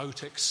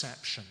 without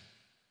exception.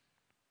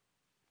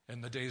 In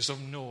the days of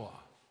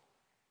Noah,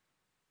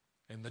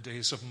 in the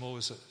days of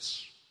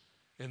Moses,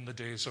 in the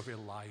days of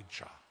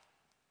Elijah,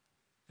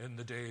 in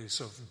the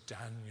days of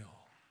Daniel.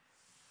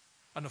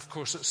 And of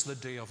course, it's the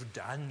day of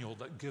Daniel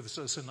that gives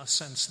us, in a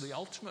sense, the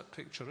ultimate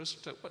picture,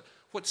 isn't it?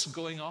 What's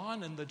going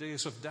on in the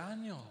days of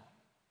Daniel?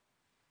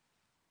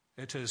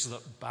 It is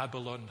that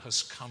Babylon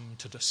has come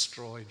to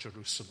destroy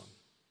Jerusalem.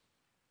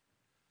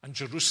 And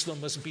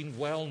Jerusalem has been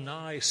well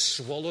nigh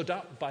swallowed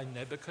up by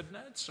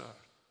Nebuchadnezzar.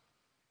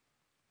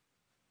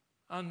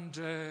 And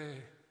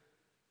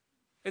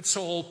it's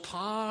all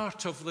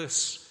part of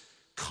this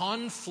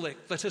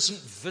conflict that isn't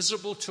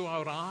visible to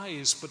our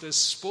eyes, but is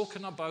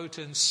spoken about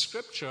in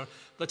Scripture,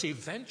 that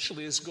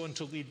eventually is going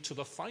to lead to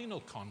the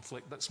final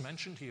conflict that's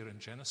mentioned here in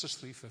Genesis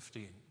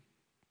 3:15.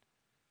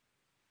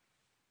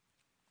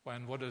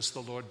 When what does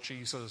the Lord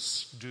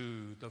Jesus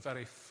do? The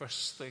very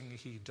first thing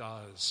he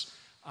does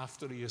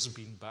after he has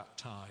been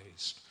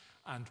baptized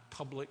and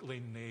publicly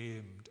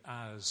named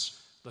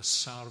as the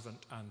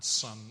servant and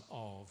son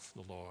of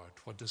the Lord,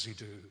 what does he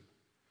do?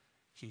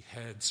 He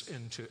heads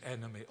into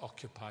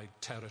enemy-occupied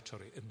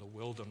territory in the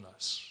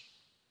wilderness.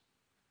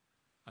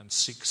 and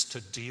seeks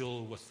to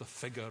deal with the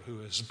figure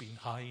who is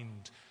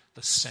behind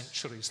the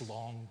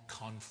centuries-long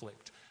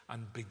conflict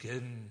and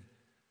begin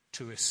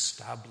to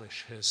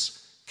establish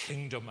his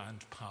kingdom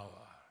and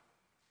power.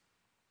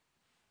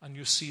 And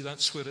you see,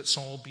 that's where it's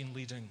all been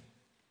leading.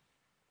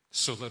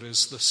 So there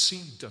is the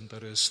seed and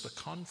there is the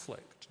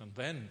conflict. And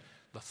then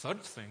the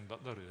third thing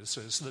that there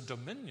is the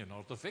dominion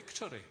or the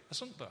victory,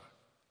 isn't there?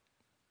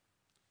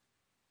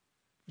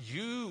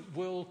 You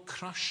will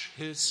crush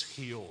his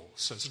heel,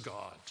 says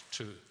God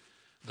to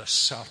the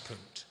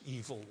serpent,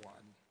 evil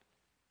one.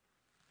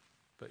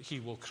 But he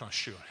will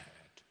crush your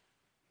head.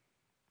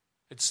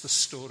 It's the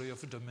story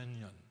of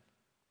dominion.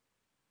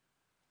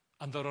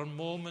 And there are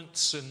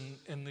moments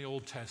in the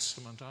Old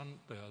Testament,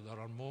 aren't there? There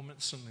are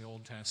moments in the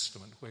Old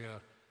Testament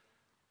where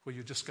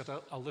you just get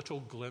a little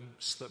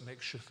glimpse that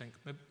makes you think,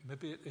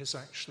 maybe it is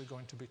actually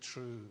going to be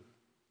true.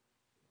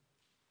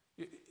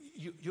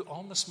 You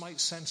almost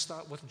might sense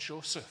that with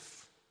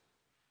Joseph.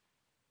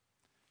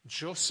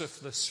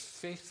 Joseph, this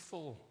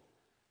faithful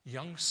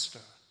youngster,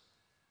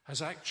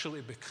 has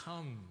actually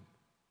become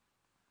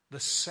the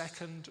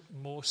second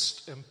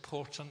most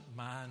important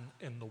man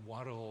in the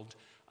world,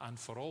 and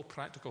for all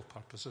practical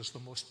purposes, the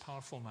most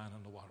powerful man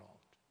in the world.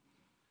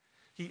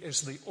 He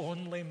is the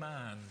only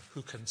man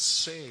who can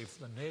save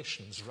the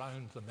nations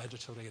round the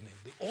Mediterranean.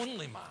 The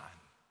only man.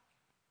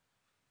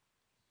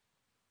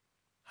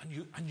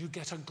 And you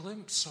get a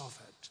glimpse of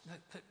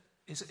it.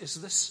 Is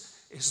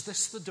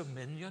this the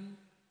dominion?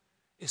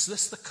 Is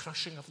this the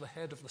crushing of the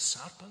head of the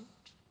serpent?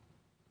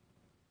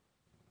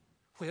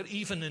 Where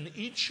even in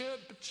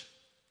Egypt,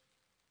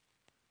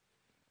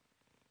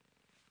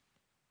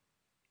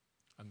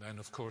 and then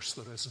of course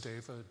there is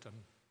David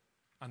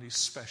and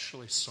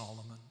especially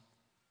Solomon,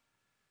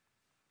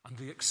 and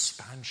the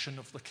expansion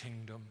of the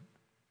kingdom,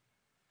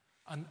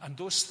 and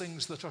those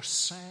things that are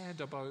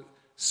said about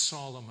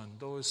Solomon,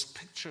 those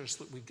pictures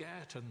that we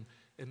get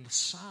in the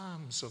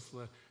Psalms of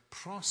the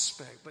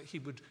prospect that he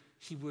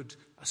would,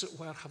 as it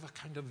were, have a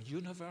kind of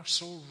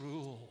universal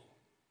rule,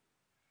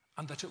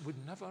 and that it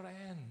would never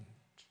end.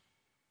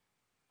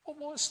 What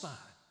was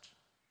that?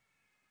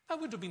 That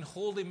would have been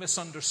wholly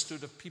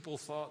misunderstood if people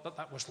thought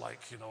that was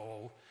like,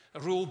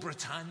 rule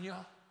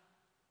Britannia.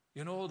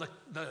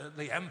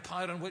 The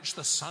empire in which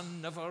the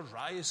sun never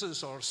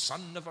rises or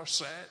sun never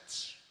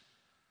sets,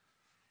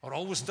 or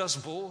always does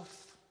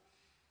both.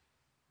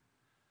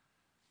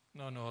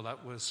 No,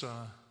 that was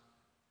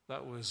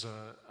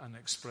an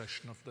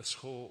expression of this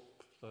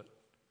hope that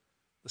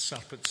the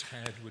serpent's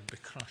head would be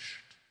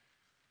crushed,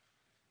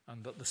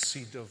 and that the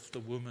seed of the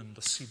woman,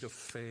 the seed of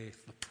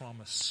faith, the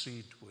promised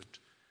seed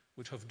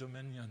would have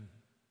dominion.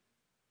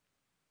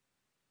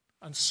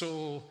 And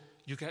so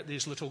you get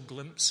these little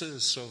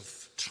glimpses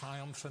of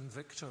triumph and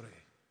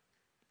victory.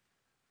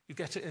 You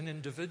get it in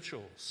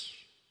individuals.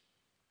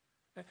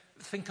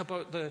 Think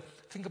about the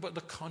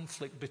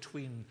conflict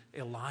between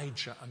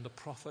Elijah and the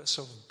prophets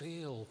of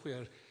Baal,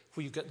 where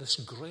you get this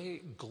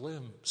great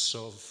glimpse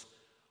of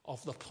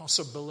the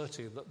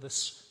possibility that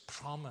this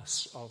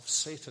promise of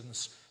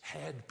Satan's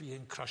head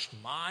being crushed,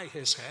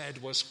 his head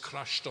was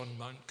crushed on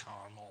Mount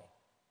Carmel.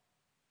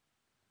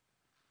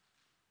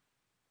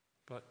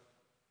 But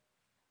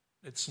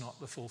it's not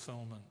the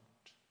fulfillment.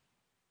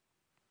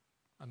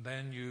 And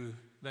then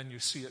you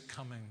see it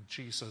coming.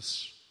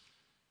 Jesus'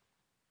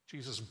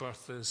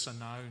 birth is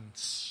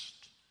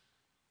announced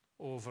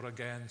over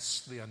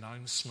against the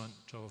announcement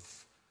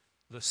of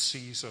the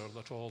Caesar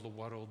that all the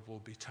world will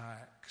be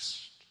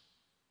taxed.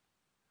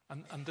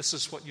 And this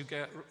is what you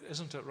get,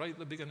 isn't it? Right at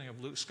the beginning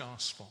of Luke's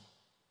Gospel.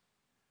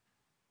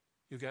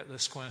 You get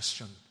this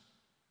question.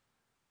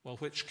 Well,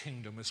 which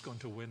kingdom is going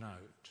to win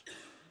out?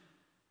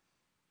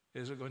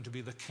 Is it going to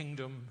be the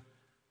kingdom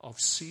of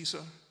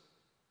Caesar?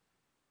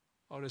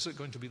 Or is it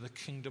going to be the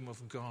kingdom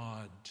of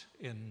God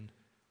in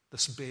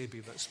this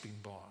baby that's been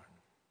born?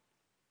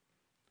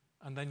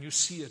 And then you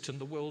see it in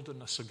the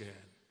wilderness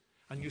again.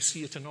 And you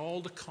see it in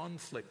all the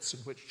conflicts in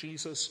which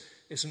Jesus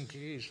is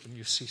engaged. And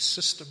you see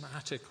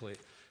systematically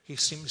he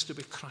seems to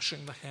be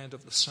crushing the head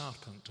of the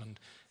serpent.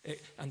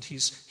 And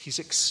he's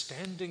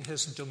extending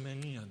his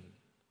dominion.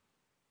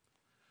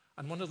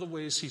 And one of the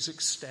ways he's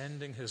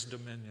extending his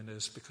dominion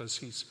is because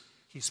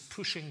he's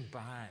pushing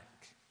back.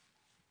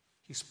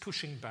 He's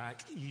pushing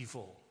back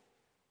evil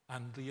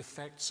and the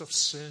effects of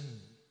sin.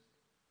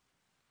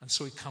 And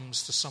so he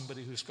comes to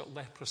somebody who's got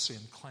leprosy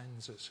and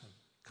cleanses him.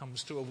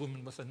 Comes to a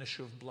woman with an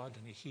issue of blood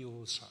and he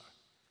heals her.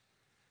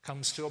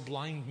 Comes to a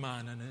blind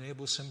man and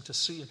enables him to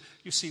see.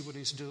 You see what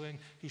he's doing?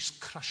 He's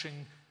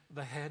crushing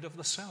the head of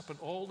the serpent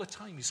all the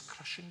time. He's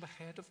crushing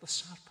the head of the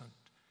serpent.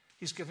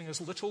 He's giving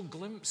us little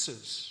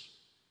glimpses.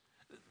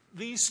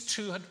 These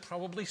two had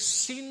probably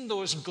seen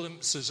those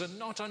glimpses and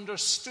not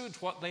understood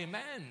what they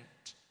meant.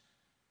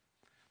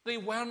 They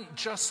weren't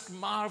just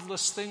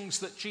marvelous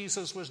things that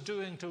Jesus was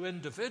doing to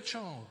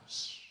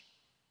individuals.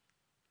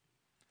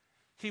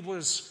 He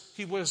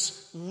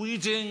was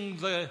weeding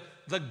the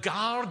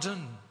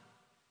garden.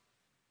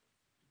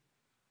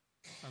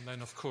 And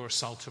then, of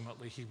course,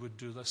 ultimately he would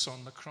do this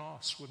on the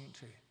cross, wouldn't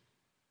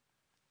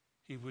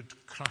he? he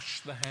would crush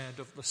the head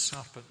of the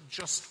serpent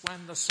just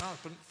when the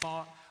serpent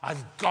thought,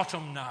 I've got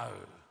him now,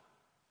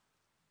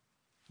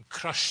 and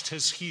crushed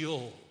his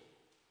heel.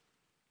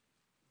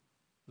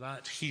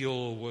 That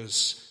heel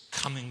was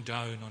coming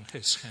down on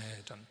his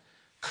head and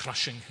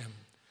crushing him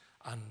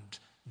and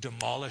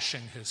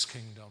demolishing his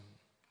kingdom.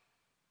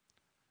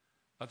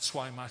 That's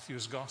why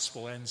Matthew's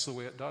gospel ends the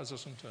way it does,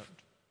 isn't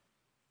it?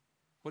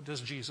 What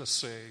does Jesus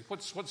say?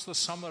 What's the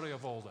summary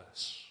of all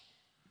this?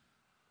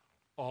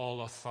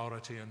 All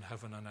authority in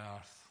heaven and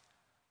earth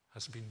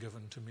has been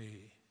given to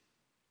me.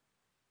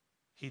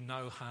 He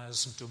now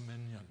has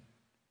dominion.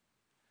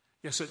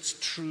 Yes, it's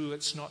true,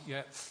 it's not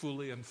yet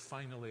fully and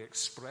finally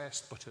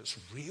expressed, but it's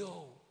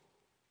real.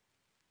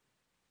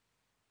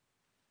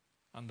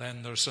 And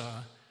then there's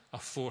a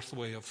fourth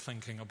way of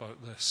thinking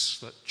about this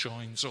that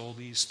joins all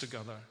these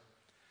together.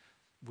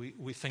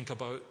 We think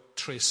about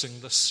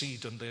tracing the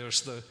seed, and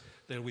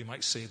there we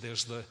might say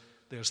there's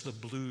the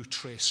blue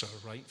tracer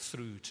right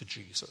through to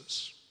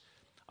Jesus.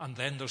 And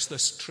then there's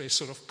this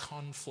tracer of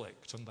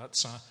conflict, and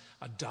that's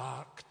a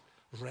dark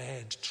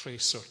red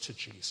tracer to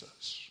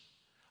Jesus.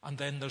 And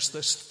then there's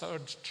this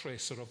third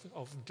tracer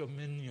of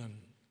dominion.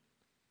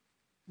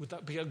 Would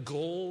that be a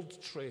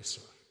gold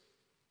tracer?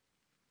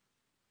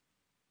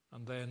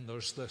 And then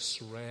there's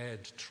this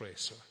red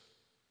tracer.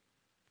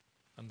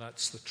 And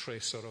that's the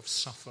tracer of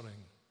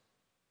suffering.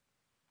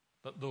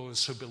 That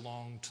those who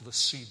belong to the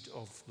seed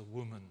of the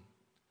woman,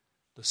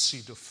 the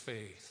seed of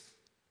faith,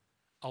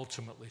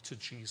 ultimately to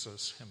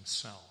Jesus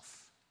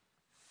himself,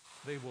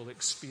 they will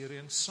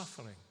experience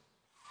suffering.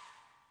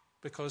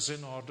 Because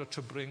in order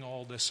to bring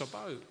all this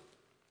about,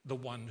 the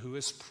one who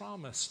is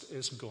promised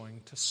is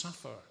going to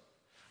suffer.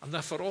 And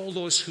therefore all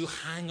those who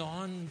hang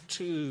on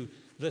to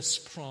this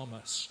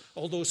promise,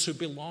 all those who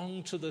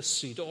belong to this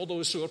seed, all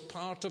those who are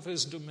part of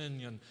his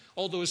dominion,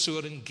 all those who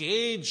are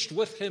engaged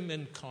with him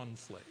in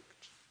conflict,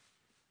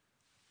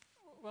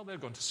 well, they're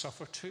going to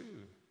suffer too.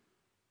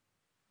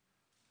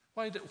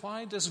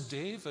 Why does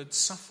David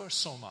suffer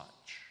so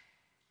much?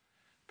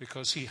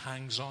 Because he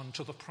hangs on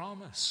to the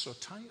promise so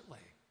tightly.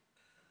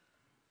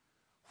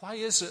 Why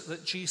is it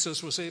that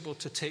Jesus was able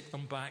to take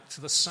them back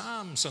to the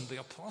Psalms, and the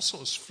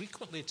apostles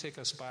frequently take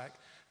us back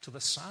to the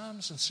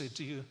Psalms and say,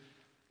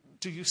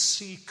 do you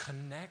see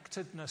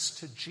connectedness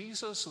to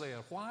Jesus there?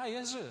 Why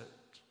is it?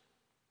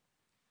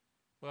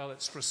 Well,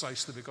 it's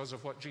precisely because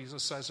of what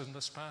Jesus says in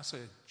this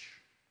passage.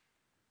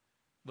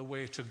 The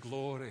way to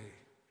glory,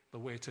 the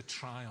way to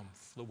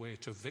triumph, the way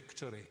to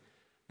victory,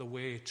 the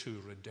way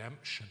to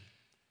redemption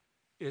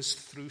is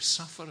through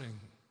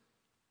suffering.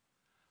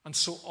 And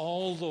so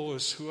all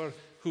those who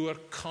are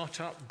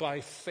caught up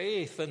by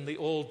faith in the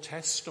Old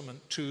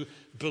Testament to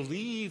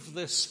believe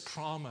this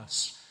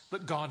promise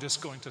that God is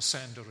going to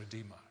send a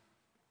Redeemer,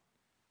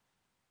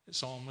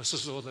 it's almost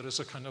as though there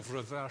is a kind of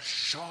reverse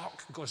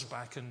shock goes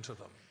back into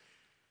them.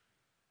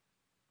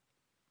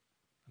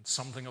 And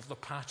something of the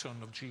pattern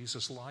of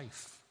Jesus'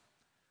 life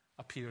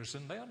appears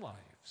in their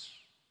lives.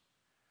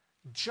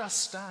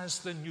 Just as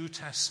the New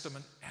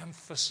Testament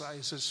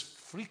emphasizes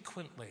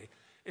frequently,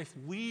 if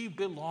we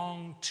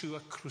belong to a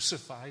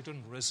crucified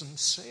and risen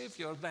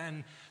Savior,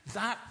 then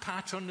that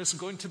pattern is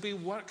going to be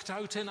worked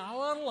out in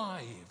our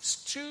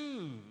lives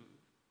too.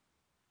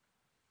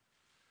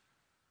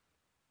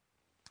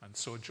 And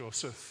so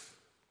Joseph,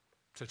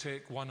 to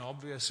take one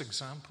obvious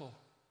example,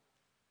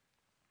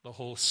 the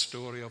whole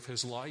story of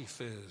his life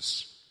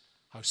is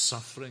how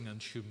suffering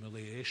and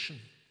humiliation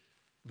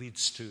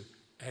leads to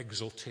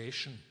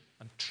exaltation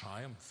and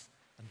triumph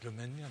and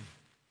dominion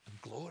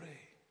and glory.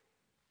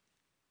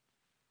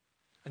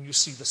 And you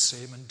see the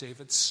same in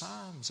David's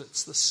Psalms.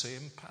 It's the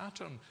same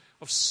pattern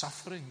of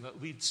suffering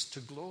that leads to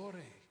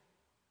glory,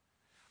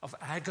 of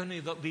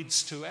agony that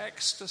leads to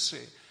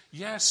ecstasy.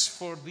 Yes,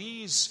 for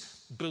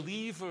these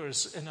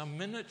believers in a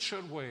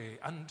miniature way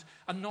and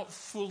not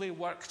fully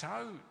worked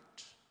out.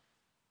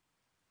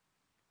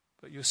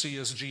 But you see,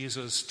 as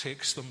Jesus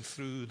takes them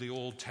through the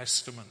Old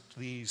Testament,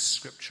 these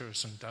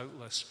scriptures and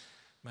doubtless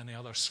many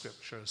other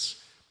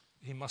scriptures,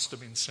 he must have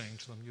been saying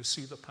to them, you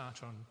see the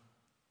pattern.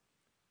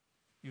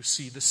 You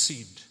see the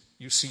seed.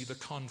 You see the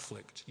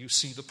conflict. You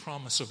see the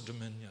promise of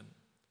dominion.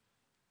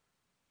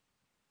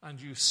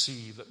 And you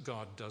see that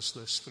God does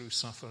this through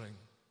suffering.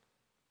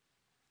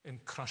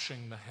 In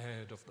crushing the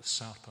head of the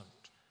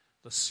serpent,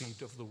 the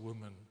seed of the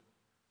woman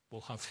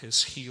will have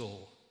his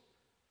heel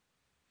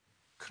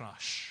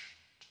crushed.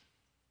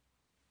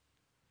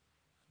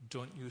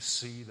 Don't you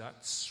see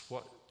that's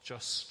what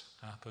just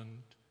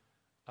happened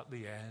at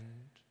the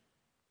end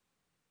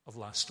of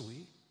last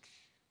week?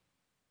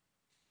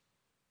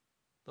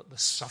 That the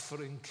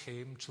suffering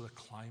came to the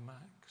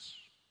climax.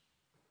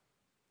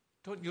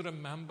 Don't you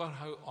remember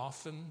how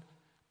often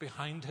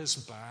behind his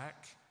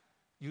back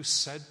you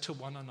said to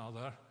one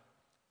another,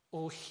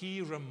 oh,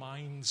 he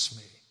reminds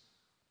me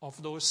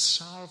of those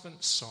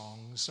servant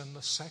songs in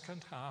the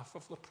second half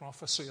of the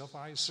prophecy of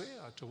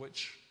Isaiah, to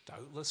which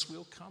doubtless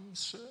we'll come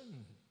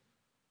soon,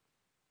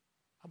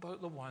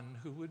 about the one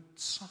who would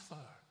suffer.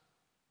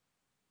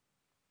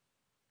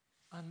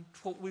 And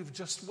what we've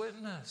just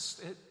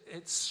witnessed,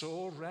 it's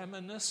so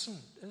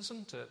reminiscent,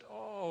 isn't it,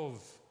 of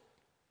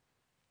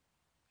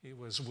he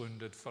was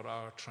wounded for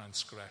our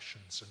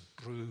transgressions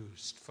and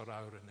bruised for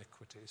our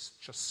iniquities,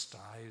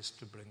 chastised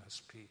to bring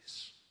us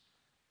peace,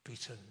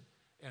 beaten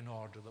in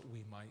order that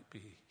we might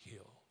be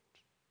healed.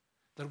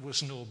 There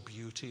was no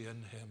beauty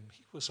in him.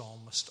 He was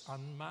almost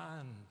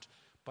unmanned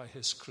by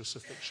his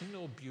crucifixion,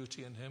 no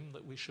beauty in him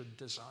that we should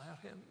desire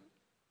him.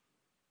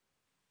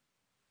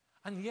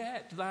 And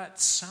yet that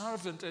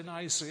servant in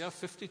Isaiah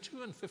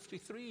 52 and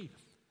 53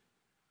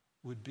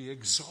 would be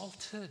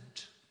exalted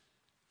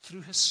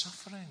through his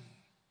suffering.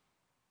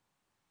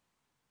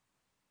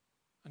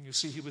 And you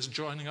see, he was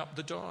joining up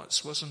the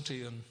dots, wasn't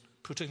he, and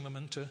putting them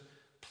into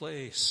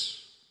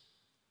place.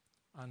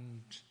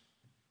 And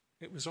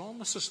it was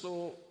almost as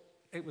though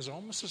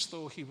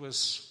he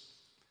was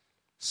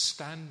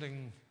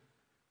standing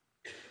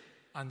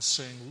and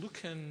saying,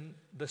 look in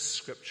the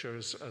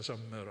scriptures as a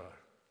mirror.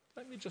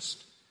 Let me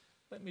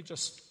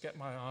just get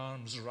my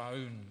arms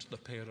round the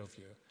pair of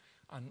you,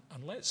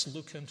 and let's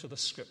look into the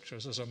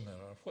scriptures as a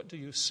mirror. What do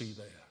you see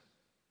there?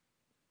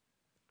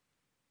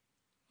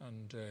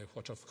 And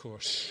what, of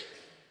course,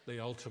 they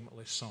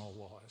ultimately saw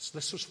was,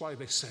 this was why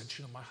they said,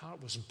 my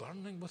heart was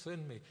burning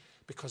within me,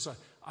 because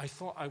I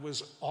thought I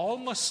was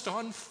almost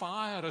on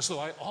fire, as though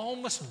I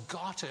almost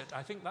got it.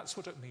 I think that's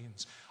what it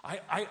means.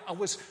 I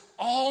was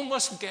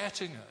almost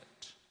getting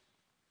it,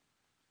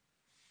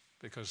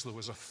 because there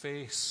was a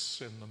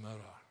face in the mirror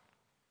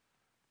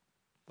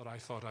that I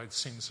thought I'd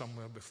seen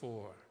somewhere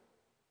before.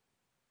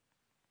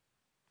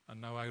 And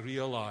now I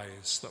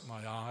realize that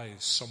my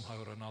eyes,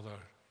 somehow or another,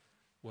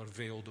 were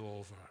veiled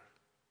over,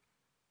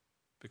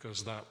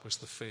 because that was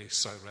the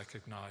face I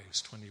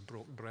recognized when he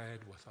broke bread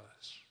with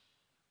us.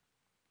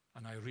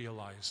 And I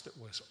realized it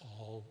was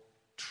all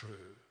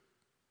true,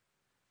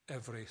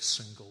 every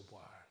single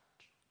word,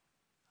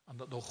 and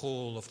that the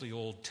whole of the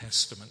Old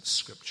Testament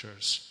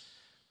scriptures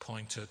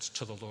pointed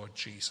to the Lord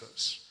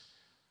Jesus.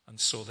 And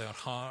so their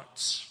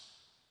hearts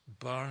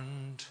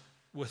burned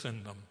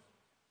within them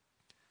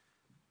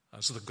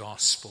as the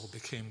gospel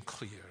became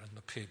clear in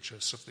the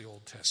pages of the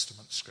Old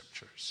Testament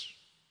scriptures.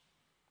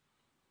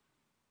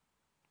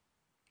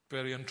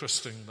 Very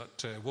interesting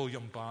that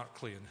William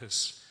Barclay, in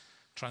his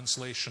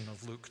translation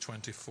of Luke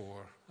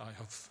 24, I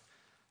have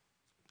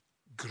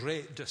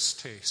great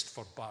distaste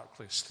for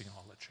Barclay's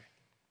theology,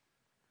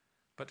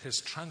 but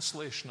his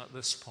translation at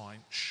this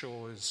point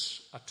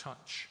shows a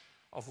touch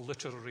of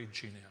literary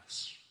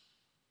genius.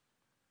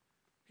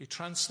 He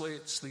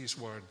translates these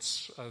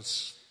words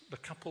as the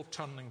couple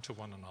turning to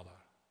one another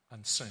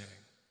and saying,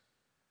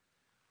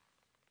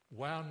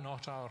 "Were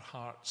not our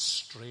hearts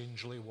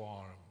strangely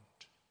warmed?"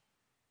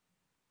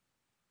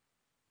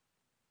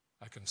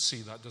 I can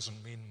see that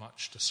doesn't mean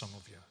much to some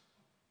of you.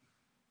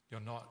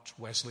 You're not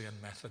Wesleyan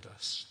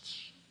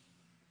Methodists.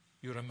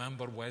 You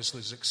remember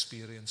Wesley's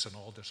experience in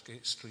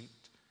Aldersgate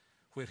Street,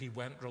 where he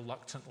went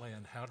reluctantly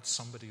and heard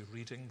somebody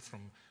reading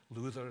from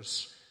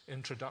Luther's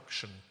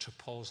introduction to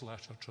Paul's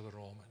letter to the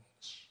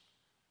Romans.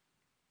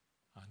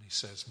 And he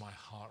says, "My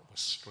heart was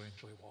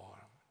strangely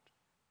warmed,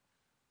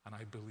 and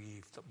I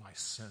believed that my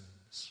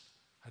sins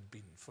had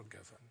been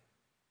forgiven."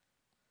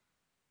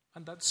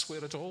 And that's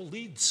where it all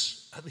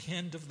leads at the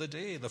end of the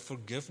day, the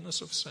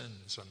forgiveness of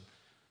sins and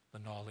the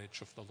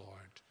knowledge of the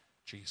Lord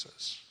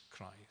Jesus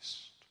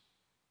Christ.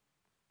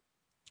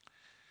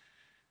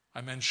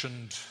 I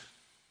mentioned,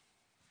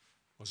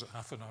 was it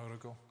half an hour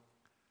ago,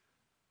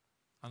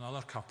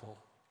 another couple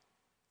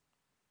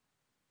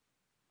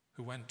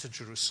who went to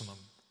Jerusalem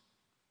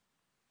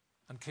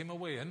and came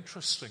away,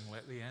 interestingly,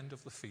 at the end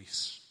of the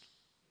feast.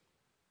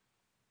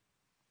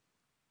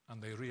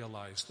 And they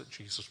realized that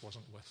Jesus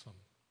wasn't with them.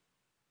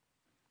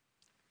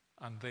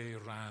 And they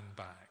ran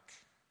back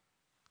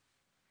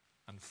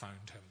and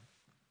found him.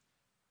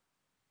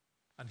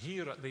 And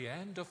here at the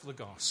end of the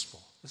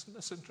gospel, isn't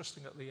this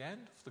interesting? At the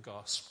end of the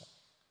gospel,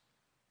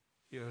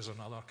 here's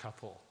another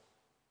couple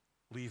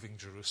leaving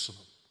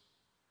Jerusalem,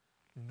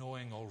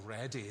 knowing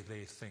already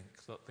they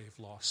think that they've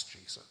lost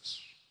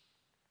Jesus.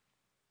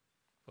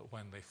 But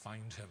when they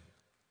find him,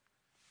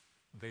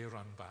 they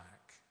run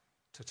back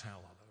to tell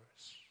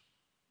others.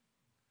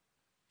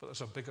 But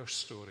there's a bigger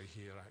story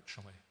here,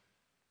 actually.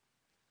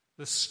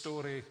 This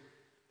story,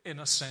 in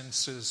a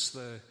sense, is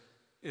the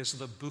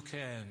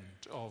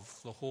bookend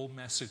of the whole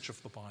message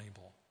of the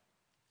Bible.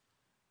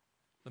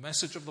 The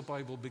message of the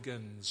Bible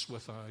begins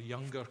with a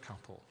younger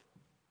couple,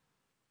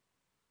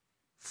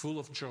 full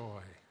of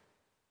joy,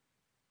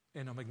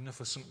 in a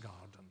magnificent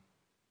garden.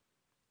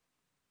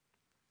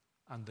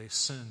 And they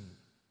sin.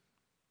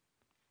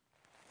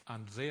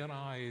 And their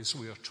eyes,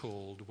 we are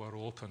told, were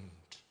opened.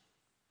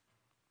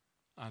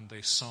 And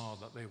they saw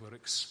that they were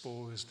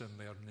exposed in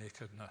their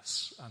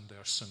nakedness and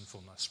their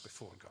sinfulness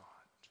before God.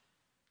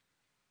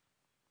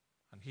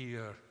 And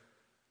here,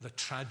 the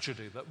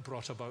tragedy that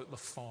brought about the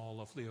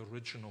fall of the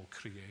original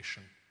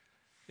creation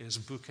is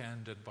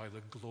bookended by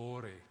the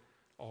glory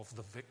of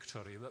the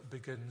victory that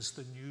begins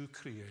the new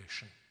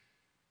creation,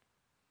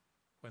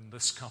 when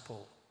this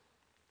couple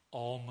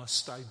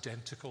almost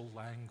identical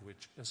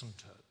language,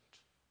 isn't it?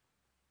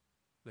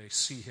 They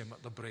see him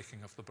at the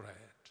breaking of the bread,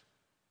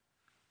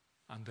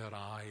 and their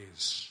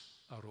eyes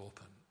are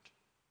opened,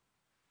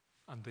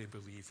 and they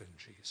believe in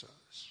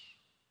Jesus.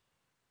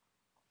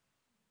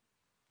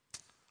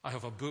 I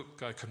have a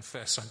book, I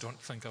confess, I don't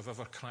think I've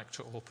ever cracked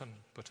it open,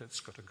 but it's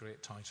got a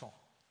great title.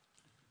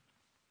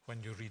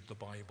 When you read the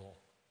Bible,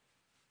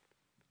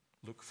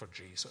 look for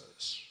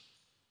Jesus.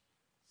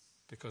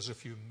 Because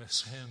if you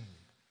miss him,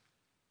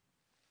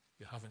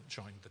 you haven't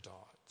joined the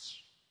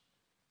dots,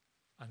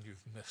 and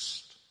you've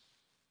missed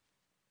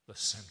the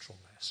central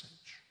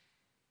message.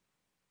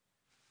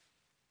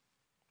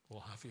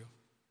 Or have you?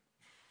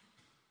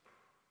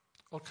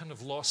 Or kind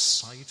of lost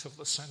sight of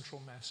the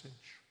central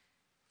message?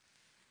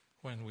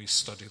 When we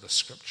study the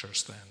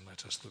scriptures, then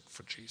let us look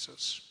for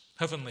Jesus.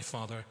 Heavenly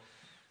Father,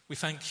 we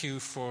thank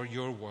you for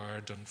your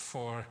word and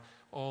for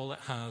all it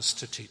has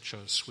to teach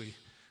us.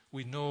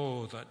 We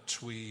know that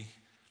we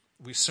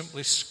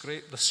simply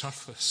scrape the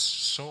surface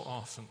so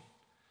often,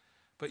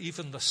 but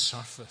even the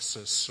surface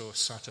is so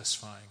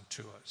satisfying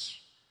to us.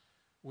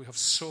 We have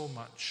so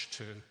much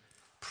to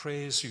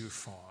praise you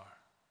for,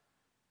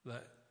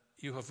 that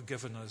you have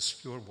given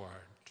us your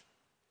word,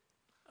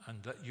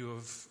 and that you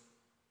have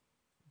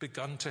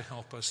begun to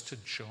help us to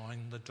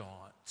join the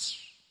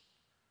dots.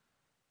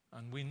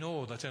 And we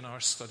know that in our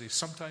studies,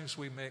 sometimes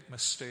we make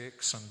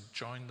mistakes and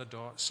join the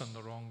dots in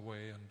the wrong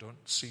way and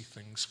don't see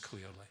things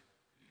clearly.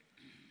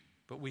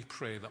 But we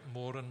pray that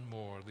more and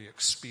more the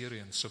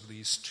experience of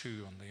these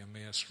two on the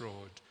Emmaus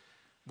Road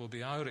will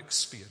be our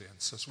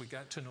experience as we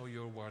get to know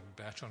your word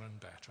better and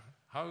better.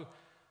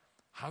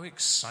 How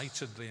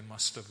excited they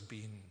must have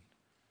been,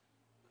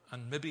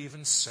 and maybe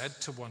even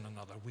said to one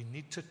another, we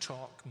need to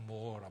talk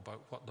more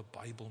about what the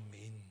Bible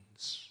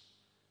means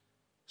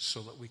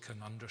so that we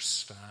can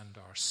understand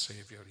our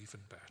Savior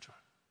even better.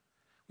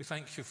 We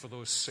thank you for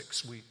those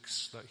 6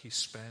 weeks that he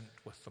spent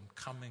with them,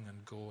 coming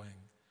and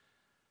going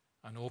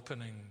and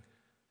opening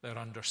their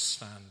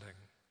understanding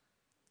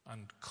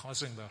and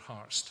causing their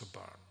hearts to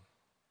burn.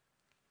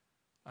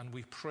 And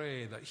we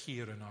pray that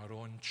here in our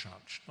own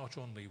church, not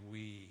only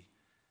we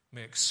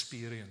may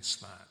experience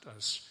that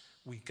as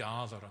we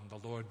gather and the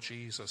Lord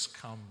Jesus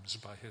comes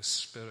by his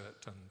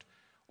Spirit and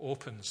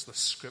opens the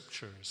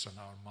scriptures in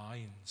our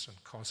minds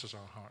and causes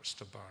our hearts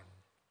to burn.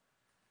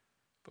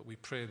 But we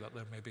pray that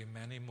there may be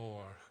many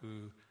more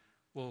who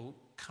will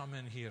come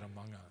in here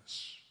among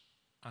us,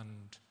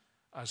 and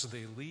as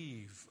they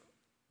leave,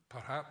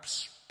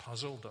 perhaps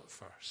puzzled at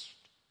first,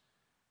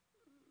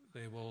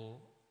 they will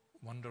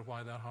wonder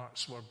why their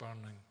hearts were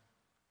burning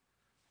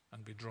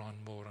and be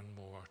drawn more and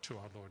more to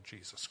our Lord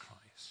Jesus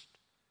Christ.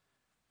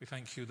 We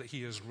thank you that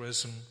he is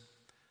risen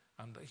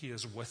and that he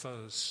is with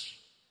us,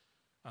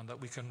 and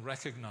that we can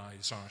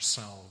recognize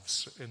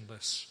ourselves in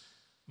this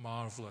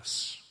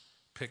marvelous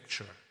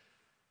picture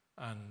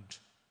and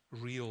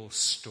real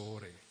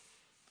story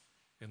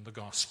in the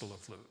Gospel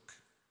of Luke.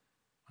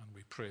 And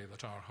we pray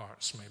that our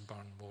hearts may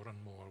burn more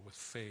and more with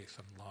faith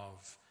and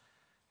love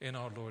in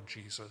our Lord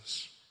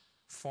Jesus,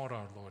 for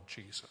our Lord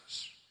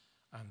Jesus,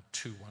 and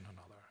to one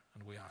another.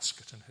 And we ask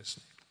it in his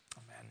name.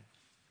 Amen.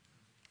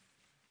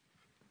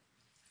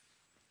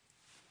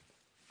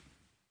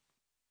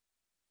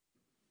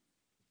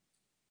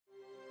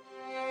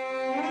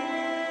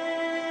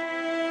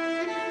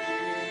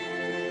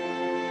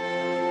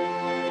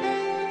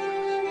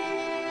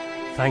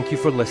 Thank you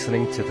for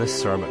listening to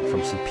this sermon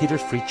from St.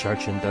 Peter's Free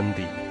Church in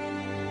Dundee.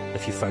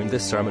 If you found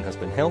this sermon has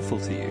been helpful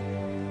to you,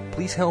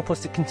 please help us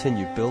to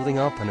continue building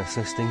up and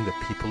assisting the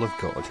people of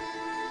God.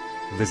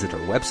 Visit our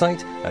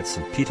website at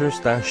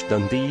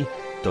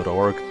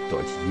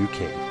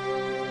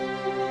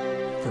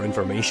stpeters-dundee.org.uk. For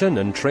information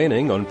and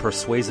training on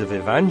persuasive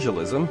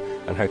evangelism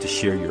and how to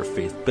share your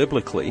faith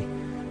biblically,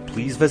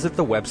 please visit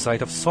the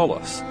website of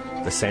Solas,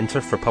 the Centre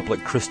for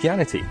Public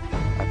Christianity,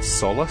 at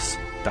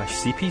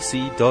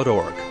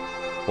solas-cpc.org.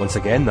 Once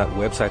again, that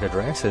website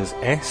address is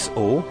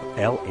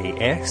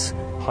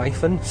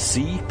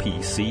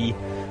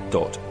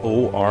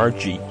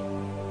solas-cpc.org.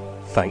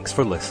 Thanks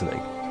for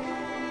listening.